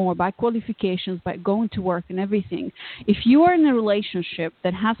anymore by qualifications, by going to work and everything. If you are in a relationship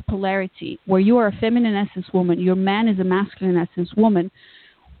that has polarity, where you are a feminine essence woman, your man is a masculine essence woman,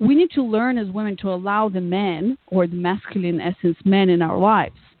 we need to learn as women to allow the men or the masculine essence men in our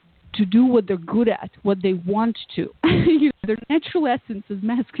lives to do what they're good at, what they want to. Their natural essence as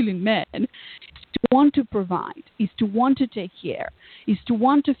masculine men is to want to provide, is to want to take care, is to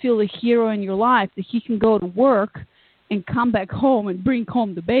want to feel a hero in your life, that he can go to work and come back home and bring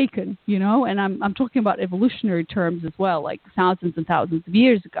home the bacon, and I'm talking about evolutionary terms as well, like thousands and thousands of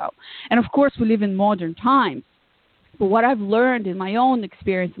years ago. And of course, we live in modern times. But what I've learned in my own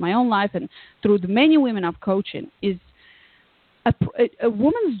experience, in my own life, and through the many women I've coached, is a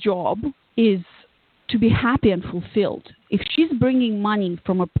woman's job is to be happy and fulfilled. If she's bringing money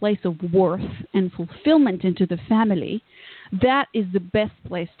from a place of worth and fulfillment into the family, that is the best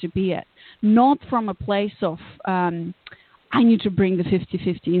place to be at, not from a place of, I need to bring the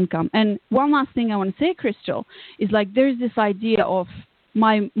 50-50 income. And one last thing I want to say, Crystal, is like there's this idea of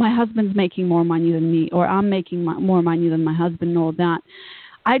my husband's making more money than me, or I'm making more money than my husband, and all that.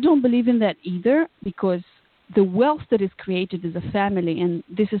 I don't believe in that either, because the wealth that is created as a family, and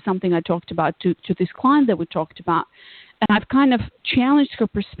this is something I talked about to this client that we talked about, and I've kind of challenged her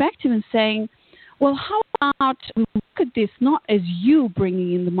perspective and saying, well, how about we look at this not as you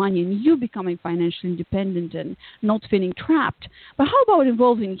bringing in the money and you becoming financially independent and not feeling trapped, but how about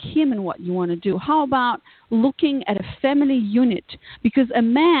involving him in what you want to do? How about looking at a family unit? Because a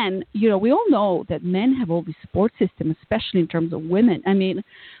man, we all know that men have all this support system, especially in terms of women. I mean,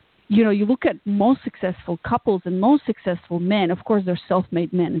 you look at most successful couples and most successful men, of course, they're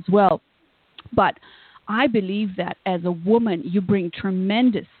self-made men as well. But I believe that as a woman, you bring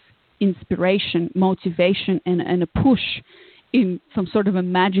tremendous inspiration, motivation, and a push in some sort of a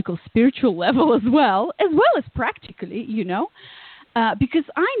magical spiritual level as well as practically, because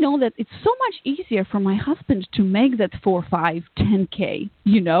I know that it's so much easier for my husband to make that 4, 5, 10K,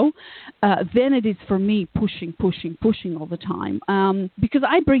 than it is for me pushing all the time, because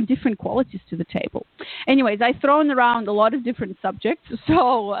I bring different qualities to the table. Anyways, I've thrown around a lot of different subjects,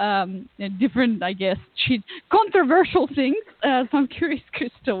 so different, I guess, controversial things. So I'm curious,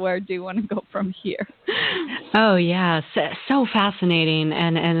 Crystal, where do you want to go from here? Oh, yeah. So fascinating,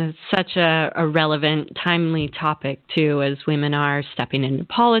 and it's such a relevant, timely topic, too, as women are stepping into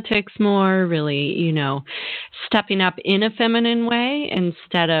politics more, really, stepping up in a feminine way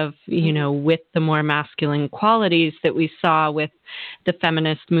instead of, with the more masculine qualities that we saw with the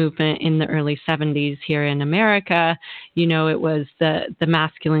feminist movement in the early 70s here in America. It was the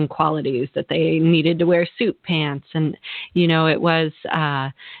masculine qualities that they needed to wear suit pants, and, it was,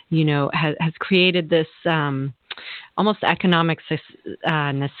 has created this almost economic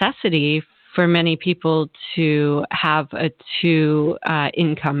necessity for many people to have a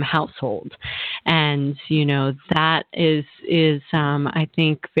two-income household. And, that is I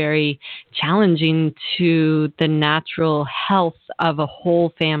think, very challenging to the natural health of a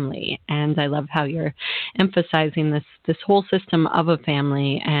whole family. And I love how you're emphasizing this whole system of a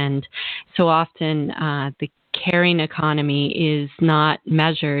family. And so often the caring economy is not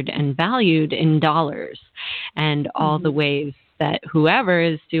measured and valued in dollars and all the ways that whoever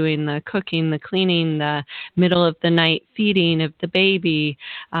is doing the cooking, the cleaning, the middle of the night feeding of the baby,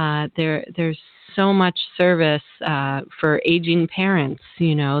 there's so much service for aging parents,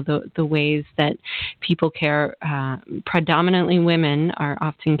 the ways that people care, predominantly women are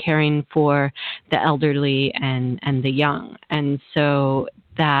often caring for the elderly and the young. And so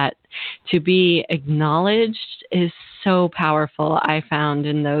that to be acknowledged is so powerful. I found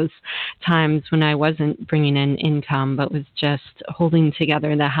in those times when I wasn't bringing in income, but was just holding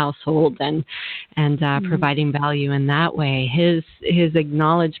together the household and providing value in that way. His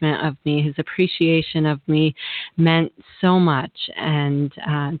acknowledgement of me, his appreciation of me, meant so much, and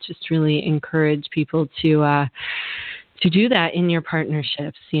just really encourage people to do that in your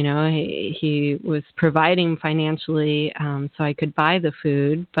partnerships. He was providing financially so I could buy the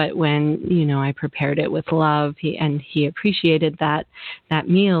food, but when, I prepared it with love, he appreciated that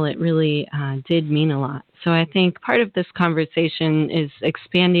meal, it really did mean a lot. So I think part of this conversation is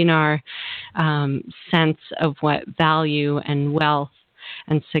expanding our sense of what value and wealth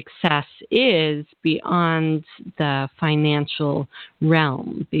and success is beyond the financial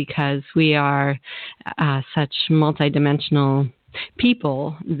realm, because we are such multidimensional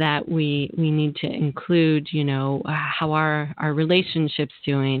people that we need to include, how are our relationships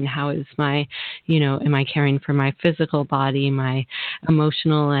doing? How is my, am I caring for my physical body, my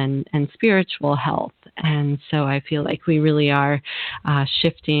emotional and spiritual health? And so I feel like we really are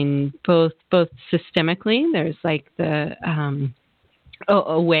shifting both systemically. There's like the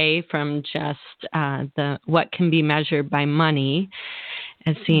away from just what can be measured by money,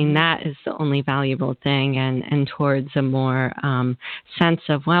 and seeing that as the only valuable thing, and towards a more sense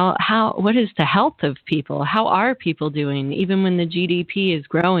of, what is the health of people? How are people doing? Even when the GDP is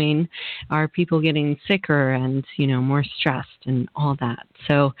growing, are people getting sicker and, more stressed and all that?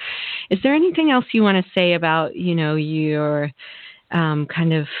 So is there anything else you want to say about, your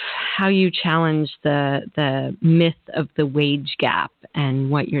kind of how you challenge the myth of the wage gap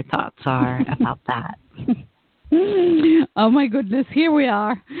and what your thoughts are about that? Oh my goodness, here we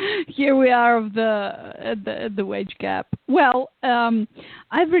are of the wage gap. Well,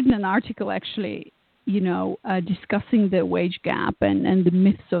 I've written an article actually, discussing the wage gap and the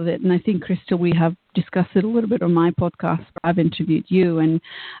myths of it. And I think, Crystal, we have discussed it a little bit on my podcast. I've interviewed you, and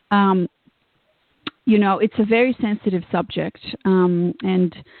it's a very sensitive subject,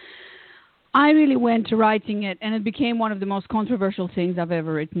 and I really went to writing it, and it became one of the most controversial things I've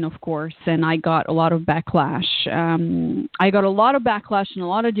ever written, of course, and I got a lot of backlash. And a lot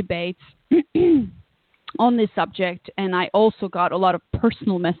of debates on this subject, and I also got a lot of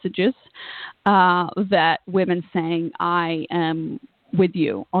personal messages that women saying, I am with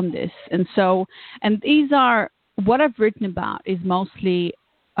you on this. And so, and these are, what I've written about is mostly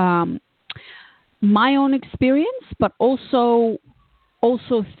my own experience, but also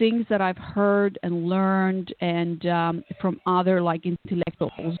things that I've heard and learned and from other like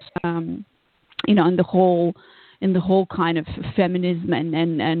intellectuals, in the whole kind of feminism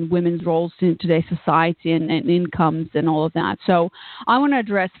and women's roles in today's society and incomes and all of that. So I want to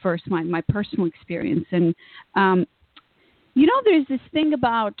address first my personal experience. And, there's this thing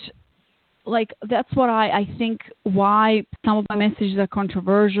about, like, that's what I think why some of my messages are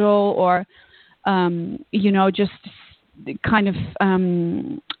controversial or, just kind of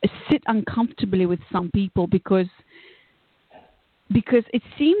sit uncomfortably with some people because it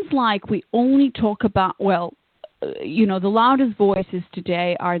seems like we only talk about, the loudest voices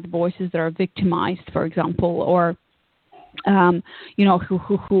today are the voices that are victimized, for example, or,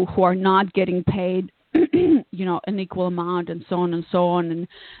 who are not getting paid, an equal amount and so on. And,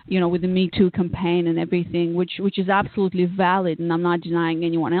 with the Me Too campaign and everything, which is absolutely valid. And I'm not denying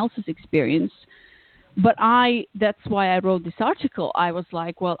anyone else's experience. But that's why I wrote this article. I was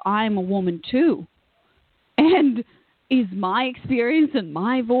like, well, I'm a woman too. And is my experience and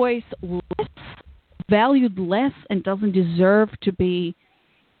my voice valued less and doesn't deserve to be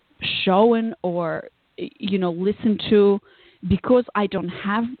shown or, listened to because I don't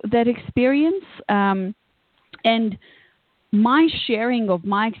have that experience? And my sharing of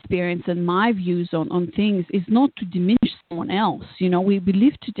my experience and my views on things is not to diminish someone else. We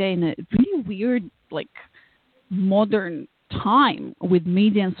live today in a really weird, like, modern time with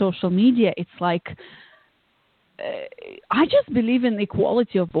media and social media. It's like, I just believe in the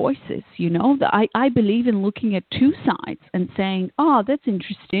equality of voices, that I believe in looking at two sides and saying, oh, that's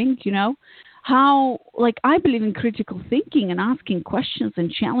interesting, how, like, I believe in critical thinking and asking questions and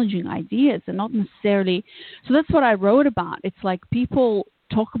challenging ideas and not necessarily. So that's what I wrote about. It's like people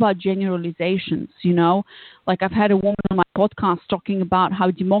talk about generalizations, like I've had a woman on my podcast talking about how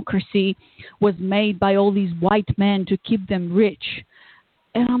democracy was made by all these white men to keep them rich.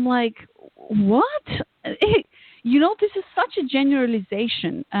 And I'm like, what? This is such a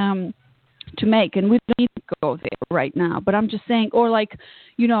generalization to make, and we don't need to go there right now. But I'm just saying, or like,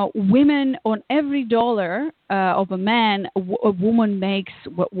 women, on every dollar of a man, a woman makes,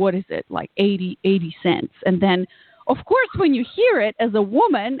 what is it, like 80 cents. And then, of course, when you hear it as a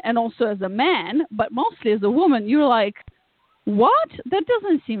woman and also as a man, but mostly as a woman, you're like, what? That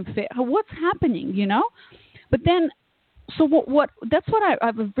doesn't seem fair. What's happening, But then, so what? That's what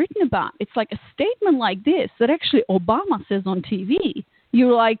I've written about. It's like a statement like this that actually Obama says on TV.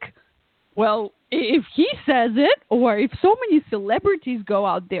 You're like, well, if he says it, or if so many celebrities go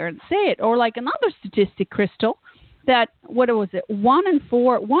out there and say it, or like another statistic, Crystal, that, what was it, 1 in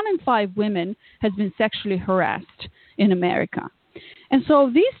 5 women has been sexually harassed in America. And so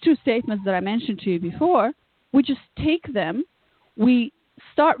these two statements that I mentioned to you before, we just take them, we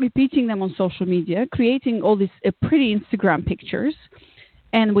start repeating them on social media, creating all these pretty Instagram pictures,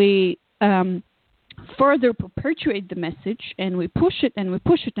 and we further perpetuate the message, and we push it, and we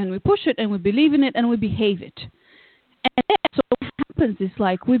push it, and we push it, and we believe in it, and we behave it. And then, so what happens is,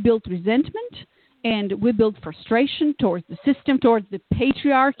 like, we build resentment, and we build frustration towards the system, towards the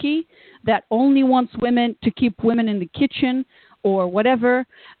patriarchy that only wants women to keep women in the kitchen or whatever,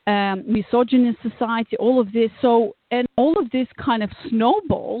 misogynist society, all of this. So, and all of this kind of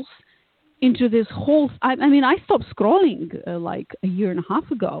snowballs into this whole, I stopped scrolling like a year and a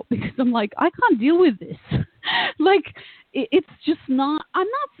half ago because I'm like, I can't deal with this. Like, it's just not, I'm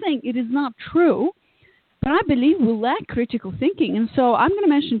not saying it is not true, but I believe we lack critical thinking. And so I'm going to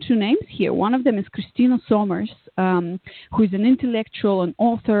mention two names here. One of them is Christina Sommers, who is an intellectual, an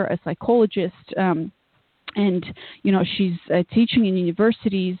author, a psychologist, and, she's teaching in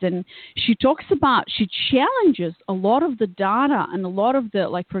universities, and she challenges a lot of the data and a lot of the,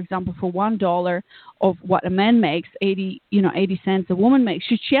 like, for example, for $1 of what a man makes, 80 cents a woman makes.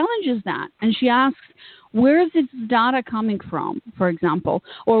 She challenges that, and she asks, where is this data coming from, for example?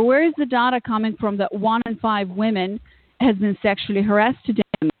 Or where is the data coming from that 1 in 5 women has been sexually harassed today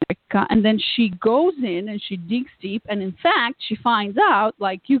in America? And then she goes in and she digs deep. And in fact, she finds out,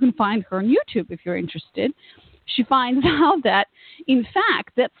 like, you can find her on YouTube if you're interested. She finds out that, in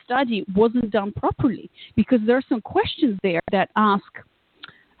fact, that study wasn't done properly because there are some questions there that ask,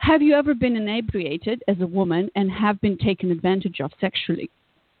 have you ever been inebriated as a woman and have been taken advantage of sexually?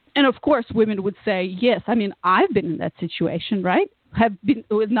 And of course, women would say, yes. I've been in that situation, right? Have been.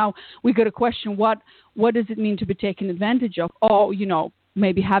 Now we got a question: what does it mean to be taken advantage of? Oh,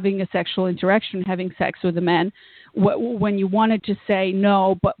 maybe having a sexual interaction, having sex with a man, when you wanted to say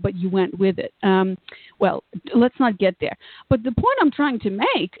no, but you went with it. Well, let's not get there. But the point I'm trying to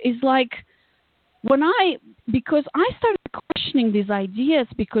make is like, because I started questioning these ideas,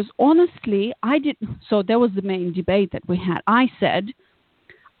 because honestly, so that was the main debate that we had. I said,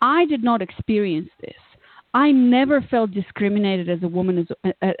 I did not experience this. I never felt discriminated as a woman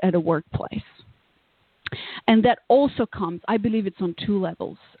at a workplace. And that also comes, I believe it's on two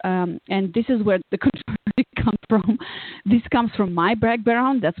levels. And this is where the controversy comes from. This comes from my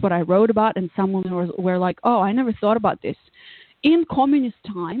background. That's what I wrote about. And someone were like, oh, I never thought about this. In communist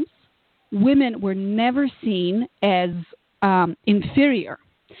times, women were never seen as inferior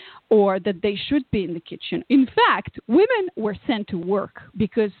or that they should be in the kitchen. In fact, women were sent to work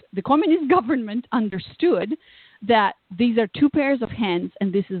because the communist government understood that these are two pairs of hands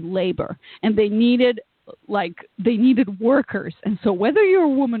and this is labor. And they needed workers. And so whether you're a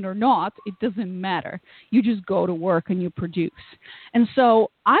woman or not, it doesn't matter. You just go to work and you produce. And so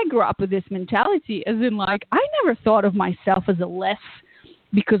I grew up with this mentality as in like, I never thought of myself as a less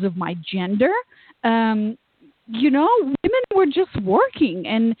because of my gender. Women were just working.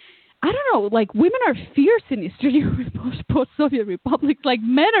 And I don't know, like women are fierce in Eastern Europe, post-Soviet republics. Like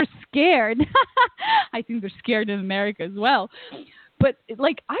men are scared. I think they're scared in America as well. But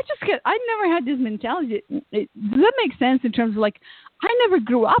like I never had this mentality. Does that make sense in terms of like, I never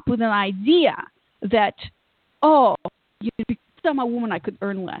grew up with an idea that, because I'm a woman, I could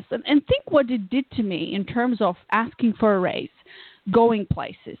earn less. And think what it did to me in terms of asking for a raise, going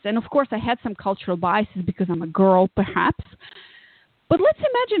places. And of course, I had some cultural biases because I'm a girl, perhaps. But let's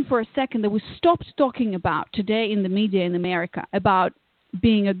imagine for a second that we stopped talking about today in the media in America about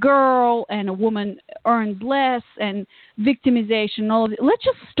being a girl and a woman earns less and victimization, all of it. Let's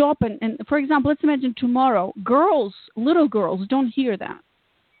just stop and for example, let's imagine tomorrow, little girls don't hear that.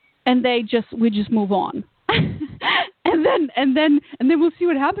 And we just move on. and then we'll see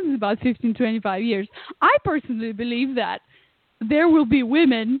what happens in about 15, 25 years. I personally believe that there will be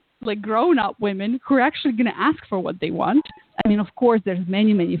women, like grown-up women, who are actually going to ask for what they want. I mean, of course, there's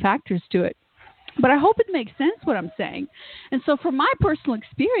many factors to it. But I hope it makes sense what I'm saying. And so from my personal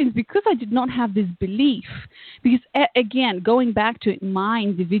experience, because I did not have this belief, because again, going back to my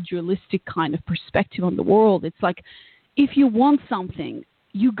individualistic kind of perspective on the world, it's like if you want something,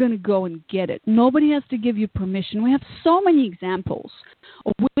 you're going to go and get it. Nobody has to give you permission. We have so many examples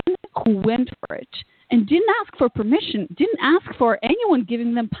of women who went for it and didn't ask for permission, didn't ask for anyone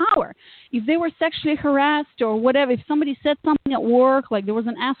giving them power. If they were sexually harassed or whatever, if somebody said something at work, like there was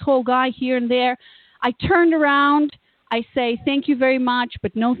an asshole guy here and there, I turned around, I say, thank you very much,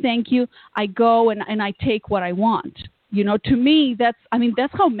 but no thank you. I go and I take what I want. To me,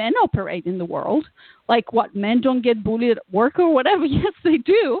 that's how men operate in the world. Like what, men don't get bullied at work or whatever? Yes, they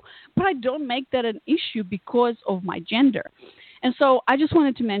do. But I don't make that an issue because of my gender. And so I just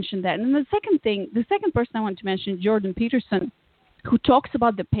wanted to mention that. And the second person I wanted to mention, Jordan Peterson, who talks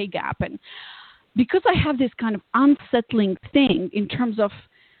about the pay gap. And because I have this kind of unsettling thing in terms of,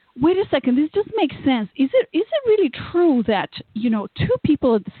 wait a second, this just makes sense. Is it really true that, two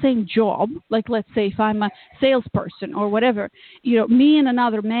people at the same job, like let's say if I'm a salesperson or whatever, me and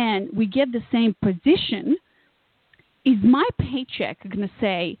another man, we get the same position, is my paycheck going to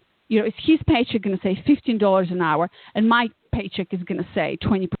say, is his paycheck going to say $15 an hour and my paycheck is going to say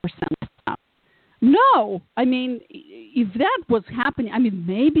 20%? No. I mean, if that was happening,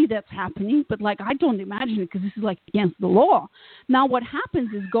 maybe that's happening, but like I don't imagine it because this is like against the law. Now what happens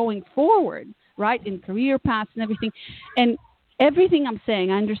is going forward, right, in career paths and everything, and everything I'm saying,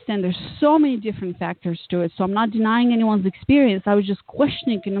 I understand there's so many different factors to it, so I'm not denying anyone's experience. I was just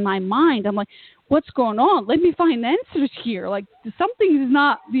questioning in my mind. I'm like, what's going on? Let me find answers here. Like something is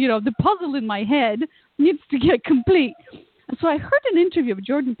not, the puzzle in my head needs to get complete. And so I heard an interview of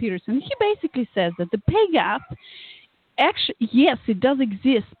Jordan Peterson. He basically says that the pay gap, actually, yes, it does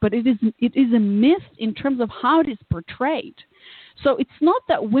exist, but it is a myth in terms of how it is portrayed. So it's not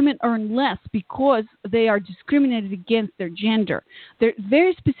that women earn less because they are discriminated against their gender. There are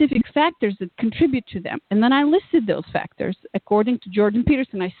very specific factors that contribute to them. And then I listed those factors according to Jordan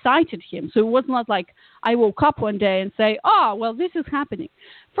Peterson. I cited him. So it was not like I woke up one day and say, oh, well, this is happening.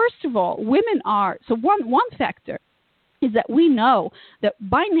 First of all, women are, so one factor is that we know that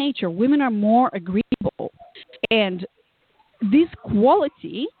by nature, women are more agreeable. And this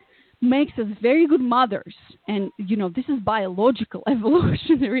quality makes us very good mothers. And, this is biological,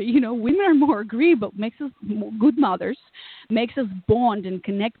 evolutionary. Women are more agreeable, makes us good mothers, makes us bond and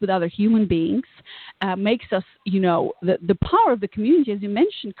connect with other human beings, makes us, the power of the community. As you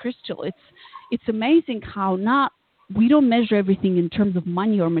mentioned, Crystal, it's amazing how not we don't measure everything in terms of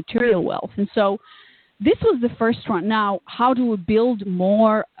money or material wealth. And so this was the first one. Now, how do we build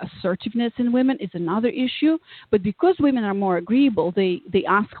more assertiveness in women is another issue. But because women are more agreeable, they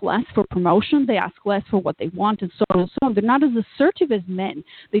ask less for promotion, they ask less for what they want, and so on and so on. They're not as assertive as men.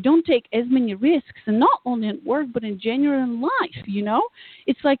 They don't take as many risks, and not only in work, but in genuine life, you know?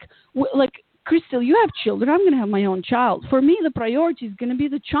 It's like Crystal, you have children. I'm going to have my own child. For me, the priority is going to be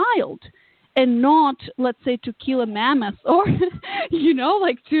the child and not, let's say, to kill a mammoth or, you know,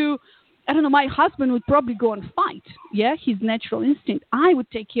 like to... I don't know, my husband would probably go and fight, yeah, his natural instinct. I would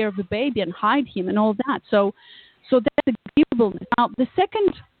take care of the baby and hide him and all that. So that's agreeableness. Now, the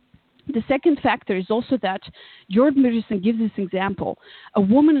second factor is also that Jordan Peterson gives this example, a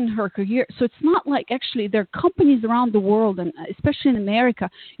woman in her career. So it's not like actually there are companies around the world, and especially in America,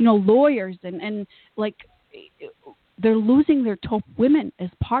 you know, lawyers and like they're losing their top women as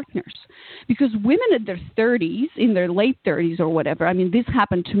partners because women at their 30s, in their late 30s or whatever, I mean, this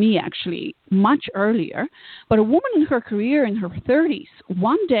happened to me actually much earlier, but a woman in her career in her 30s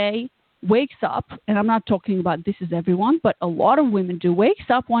one day wakes up, and I'm not talking about this is everyone, but a lot of women do, wakes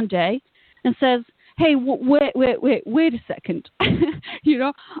up one day and says, hey, wait a second. You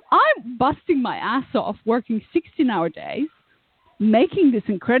know, I'm busting my ass off working 16-hour days, making this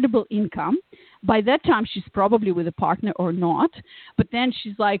incredible income. By that time, she's probably with a partner or not. But then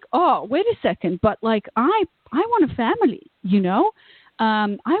she's like, oh, wait a second. But like, I want a family, you know.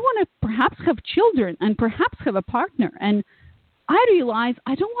 I want to perhaps have children and perhaps have a partner. And I realize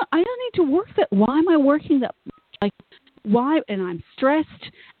I don't need to work that. Why am I working that much? Like, why? And I'm stressed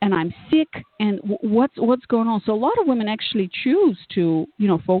and I'm sick. And what's going on? So a lot of women actually choose to, you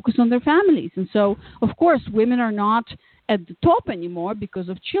know, focus on their families. And so, of course, women are not at the top anymore because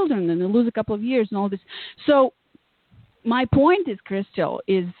of children, and they lose a couple of years and all this. So my point is, Crystal,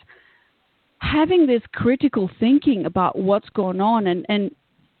 is having this critical thinking about what's going on. And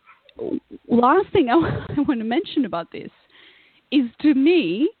last thing I want to mention about this is, to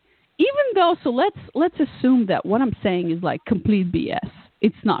me, even though, so let's assume that what I'm saying is like complete BS.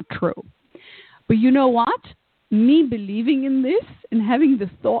 It's not true. But you know what? Me believing in this and having the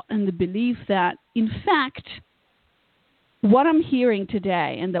thought and the belief that, in fact, what I'm hearing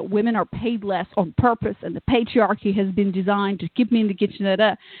today, and that women are paid less on purpose, and the patriarchy has been designed to keep me in the kitchen,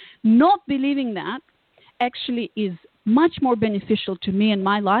 not believing that actually is much more beneficial to me in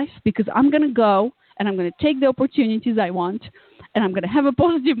my life, because I'm going to go and I'm going to take the opportunities I want, and I'm going to have a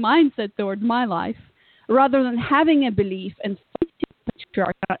positive mindset towards my life, rather than having a belief and fighting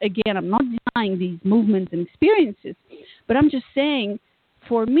patriarchy. Again, I'm not denying these movements and experiences, but I'm just saying,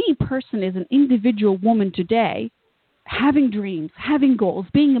 for me personally, as an individual woman today, having dreams, having goals,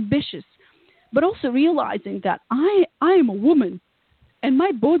 being ambitious, but also realizing that I am a woman and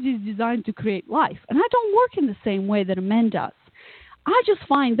my body is designed to create life. And I don't work in the same way that a man does. I just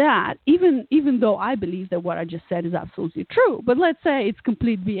find that, even though I believe that what I just said is absolutely true, but let's say it's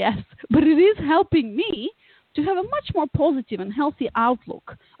complete BS, but it is helping me to have a much more positive and healthy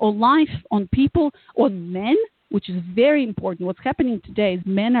outlook on life, on people, on men, which is very important. What's happening today is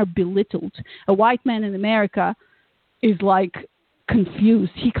men are belittled. A white man in America is like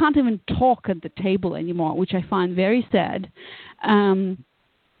confused. He can't even talk at the table anymore, which I find very sad.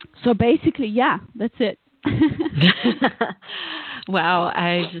 So basically, yeah, that's it. Wow,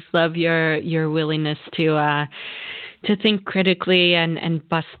 I just love your willingness to think critically and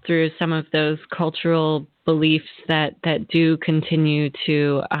bust through some of those cultural beliefs that do continue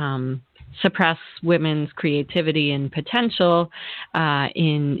to suppress women's creativity and potential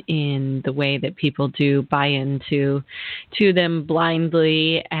in the way that people do buy into them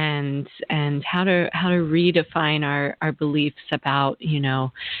blindly, and how to redefine our beliefs about, you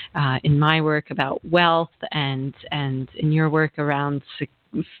know, in my work about wealth and in your work around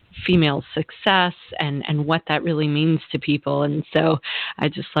female success and what that really means to people. And so I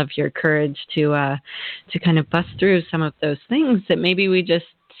just love your courage to kind of bust through some of those things that maybe we just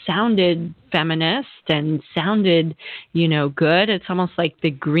sounded feminist and sounded, you know, good. It's almost like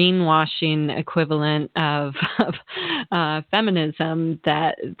the greenwashing equivalent of feminism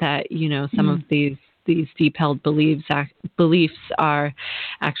that you know, some of these deep held beliefs are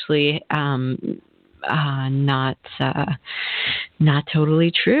actually not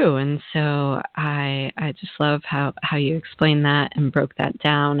totally true. And so I just love how you explained that and broke that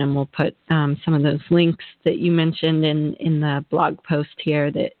down. And we'll put some of those links that you mentioned in the blog post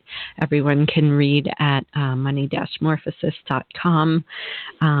here that everyone can read at money-morphosis.com.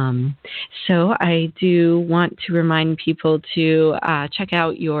 So I do want to remind people to check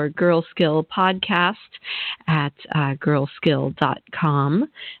out your Girl Skill podcast at girlskill.com,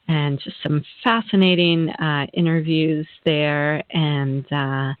 and just some fascinating fascinating interviews there, and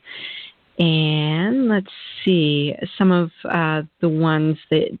let's see, some of the ones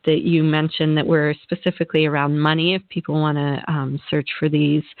that you mentioned that were specifically around money, if people want to search for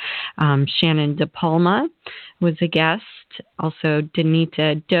these. Shannon DePalma was a guest, also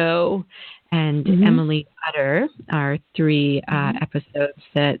Danita Doe, and Emily Utter are three episodes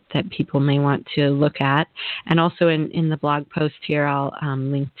that people may want to look at. And also in the blog post here, I'll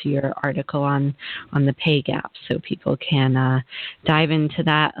link to your article on the pay gap, so people can dive into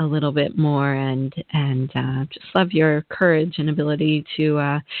that a little bit more, and just love your courage and ability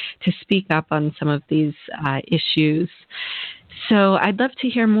to speak up on some of these issues. So I'd love to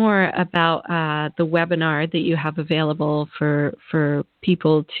hear more about the webinar that you have available for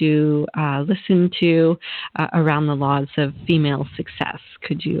people to listen to around the laws of female success.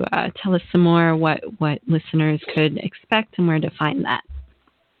 Could you tell us some more what listeners could expect and where to find that?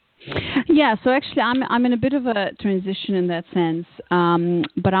 Yeah, so actually I'm in a bit of a transition in that sense,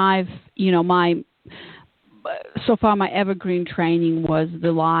 but I've, so far my evergreen training was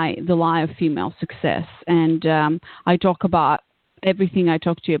the lie of female success, and I talk about everything I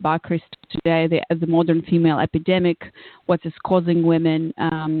talked to you about, Chris, today, the modern female epidemic, what is causing women,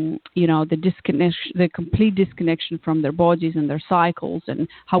 the complete disconnection from their bodies and their cycles, and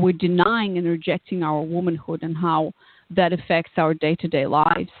how we're denying and rejecting our womanhood, and how that affects our day-to-day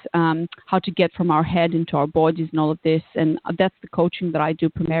lives, how to get from our head into our bodies and all of this. And that's the coaching that I do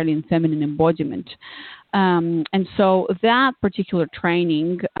primarily in feminine embodiment. And so that particular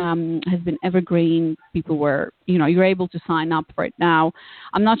training has been evergreen. People were, you're able to sign up right now.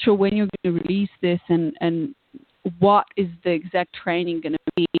 I'm not sure when you're going to release this and what is the exact training going to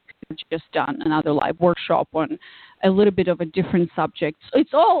be. We've just done another live workshop on a little bit of a different subject.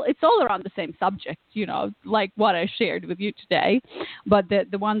 It's all around the same subject, like what I shared with you today. But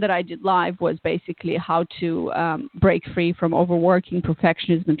the one that I did live was basically how to break free from overworking,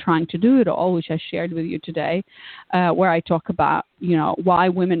 perfectionism, and trying to do it all, which I shared with you today, where I talk about, why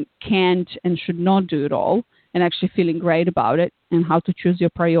women can't and should not do it all, and actually feeling great about it, and how to choose your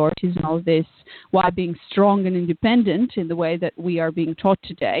priorities and all of this, why being strong and independent in the way that we are being taught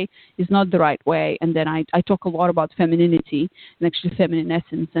today is not the right way. And then I talk a lot about femininity and actually feminine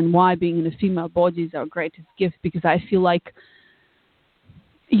essence, and why being in a female body is our greatest gift, because I feel like,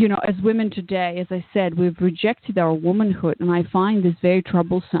 as women today, as I said, we've rejected our womanhood, and I find this very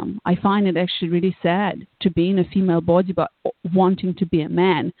troublesome. I find it actually really sad to be in a female body but wanting to be a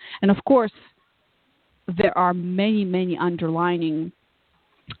man. And of course, there are many, many underlying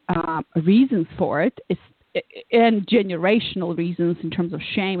reasons for it, and generational reasons in terms of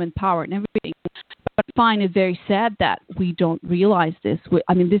shame and power and everything. But I find it very sad that we don't realize this.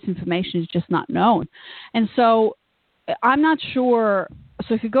 This information is just not known. And so I'm not sure.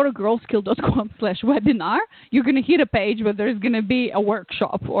 So if you go to girlskill.com/webinar, you're going to hit a page where there's going to be a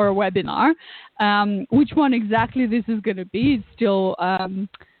workshop or a webinar. Which one exactly this is going to be is still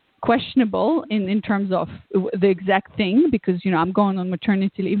questionable in terms of the exact thing, because I'm going on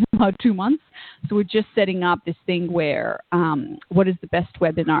maternity leave in about 2 months, so we're just setting up this thing where what is the best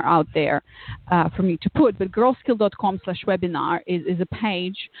webinar out there for me to put. But girlskill.com/webinar is a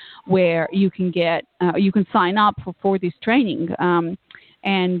page where you can get you can sign up for this training.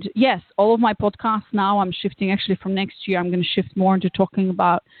 And yes, all of my podcasts now, I'm shifting actually from next year. I'm going to shift more into talking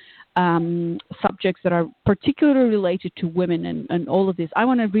about subjects that are particularly related to women and all of this. I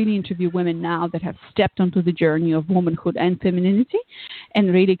want to really interview women now that have stepped onto the journey of womanhood and femininity,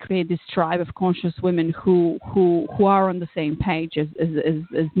 and really create this tribe of conscious women who are on the same page as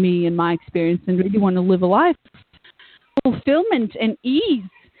me and my experience, and really want to live a life of fulfillment and ease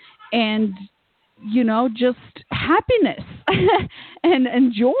and just happiness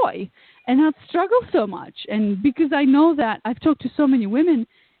and joy, and not struggle so much. And because I know that I've talked to so many women,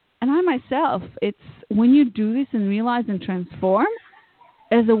 and I myself, it's when you do this and realize and transform,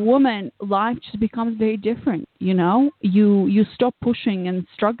 as a woman, life just becomes very different. You stop pushing and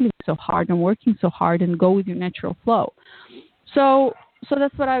struggling so hard and working so hard, and go with your natural flow. So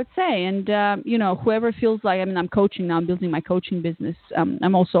that's what I would say. And, whoever feels like, I'm coaching now, I'm building my coaching business.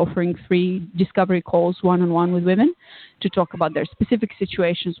 I'm also offering free discovery calls one-on-one with women to talk about their specific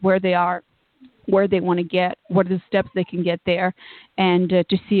situations, where they are, where they want to get, what are the steps they can get there, and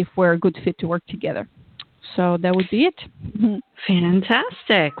to see if we're a good fit to work together. So that would be it.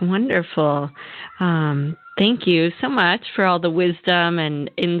 Fantastic. Wonderful. Thank you so much for all the wisdom and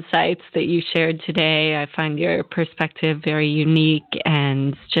insights that you shared today. I find your perspective very unique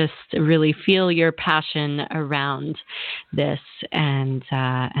and just really feel your passion around this and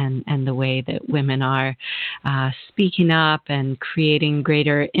the way that women are speaking up and creating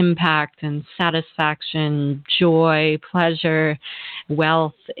greater impact and satisfaction, joy, pleasure,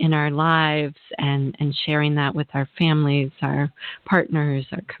 wealth in our lives, and sharing that with our families, our partners,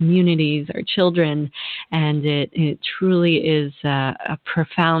 our communities, our children. And it truly is a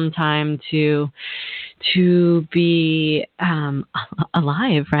profound time to be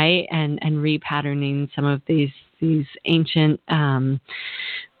alive, right? And repatterning some of these ancient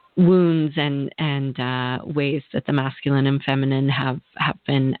wounds and ways that the masculine and feminine have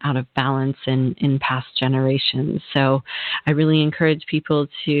been out of balance in past generations. So I really encourage people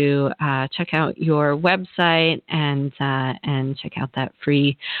to check out your website and check out that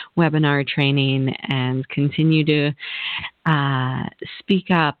free webinar training and continue to speak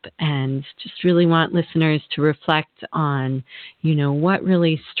up, and just really want listeners to reflect on, what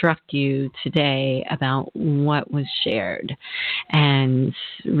really struck you today about what was shared, and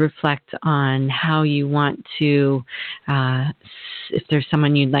reflect on how you want to, if there's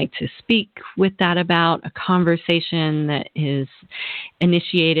someone you'd like to speak with that about, a conversation that is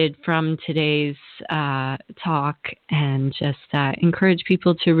initiated from today's talk, and just encourage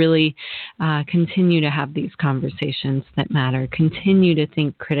people to really continue to have these conversations that matter, continue to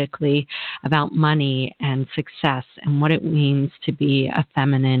think critically about money and success and what it means to be a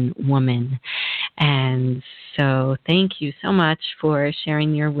feminine woman. And so thank you so much for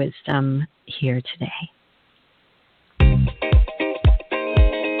sharing your wisdom here today.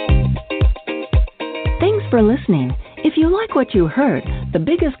 Thanks for listening. If you like what you heard, the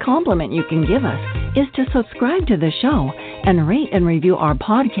biggest compliment you can give us is to subscribe to the show and rate and review our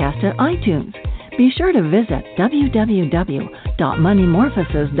podcast at iTunes. Be sure to visit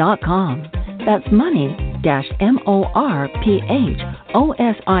www.moneymorphosis.com. That's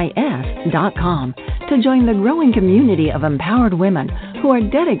money-morphosis.com to join the growing community of empowered women who are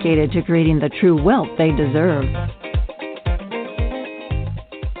dedicated to creating the true wealth they deserve.